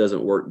that just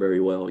doesn't work very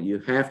well. You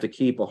have to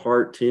keep a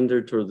heart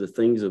tender toward the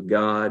things of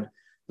God,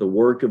 the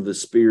work of the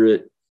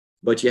Spirit,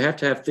 but you have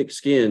to have thick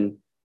skin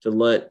to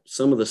let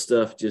some of the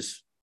stuff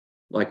just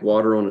like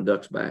water on a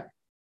duck's back.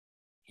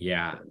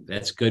 Yeah,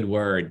 that's a good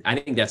word. I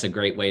think that's a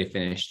great way to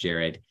finish,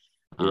 Jared.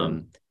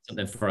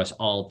 Something for us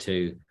all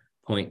to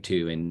point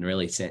to and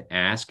really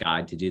ask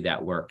God to do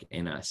that work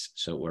in us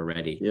so we're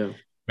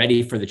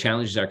ready for the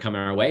challenges that are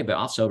coming our way, but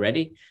also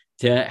ready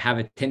to have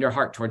a tender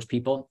heart towards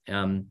people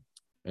and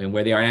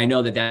where they are. And I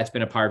know that that's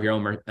been a part of your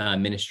own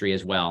ministry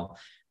as well.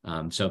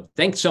 So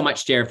thanks so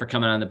much, Jared, for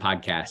coming on the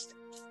podcast.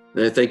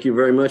 Thank you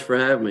very much for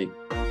having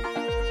me.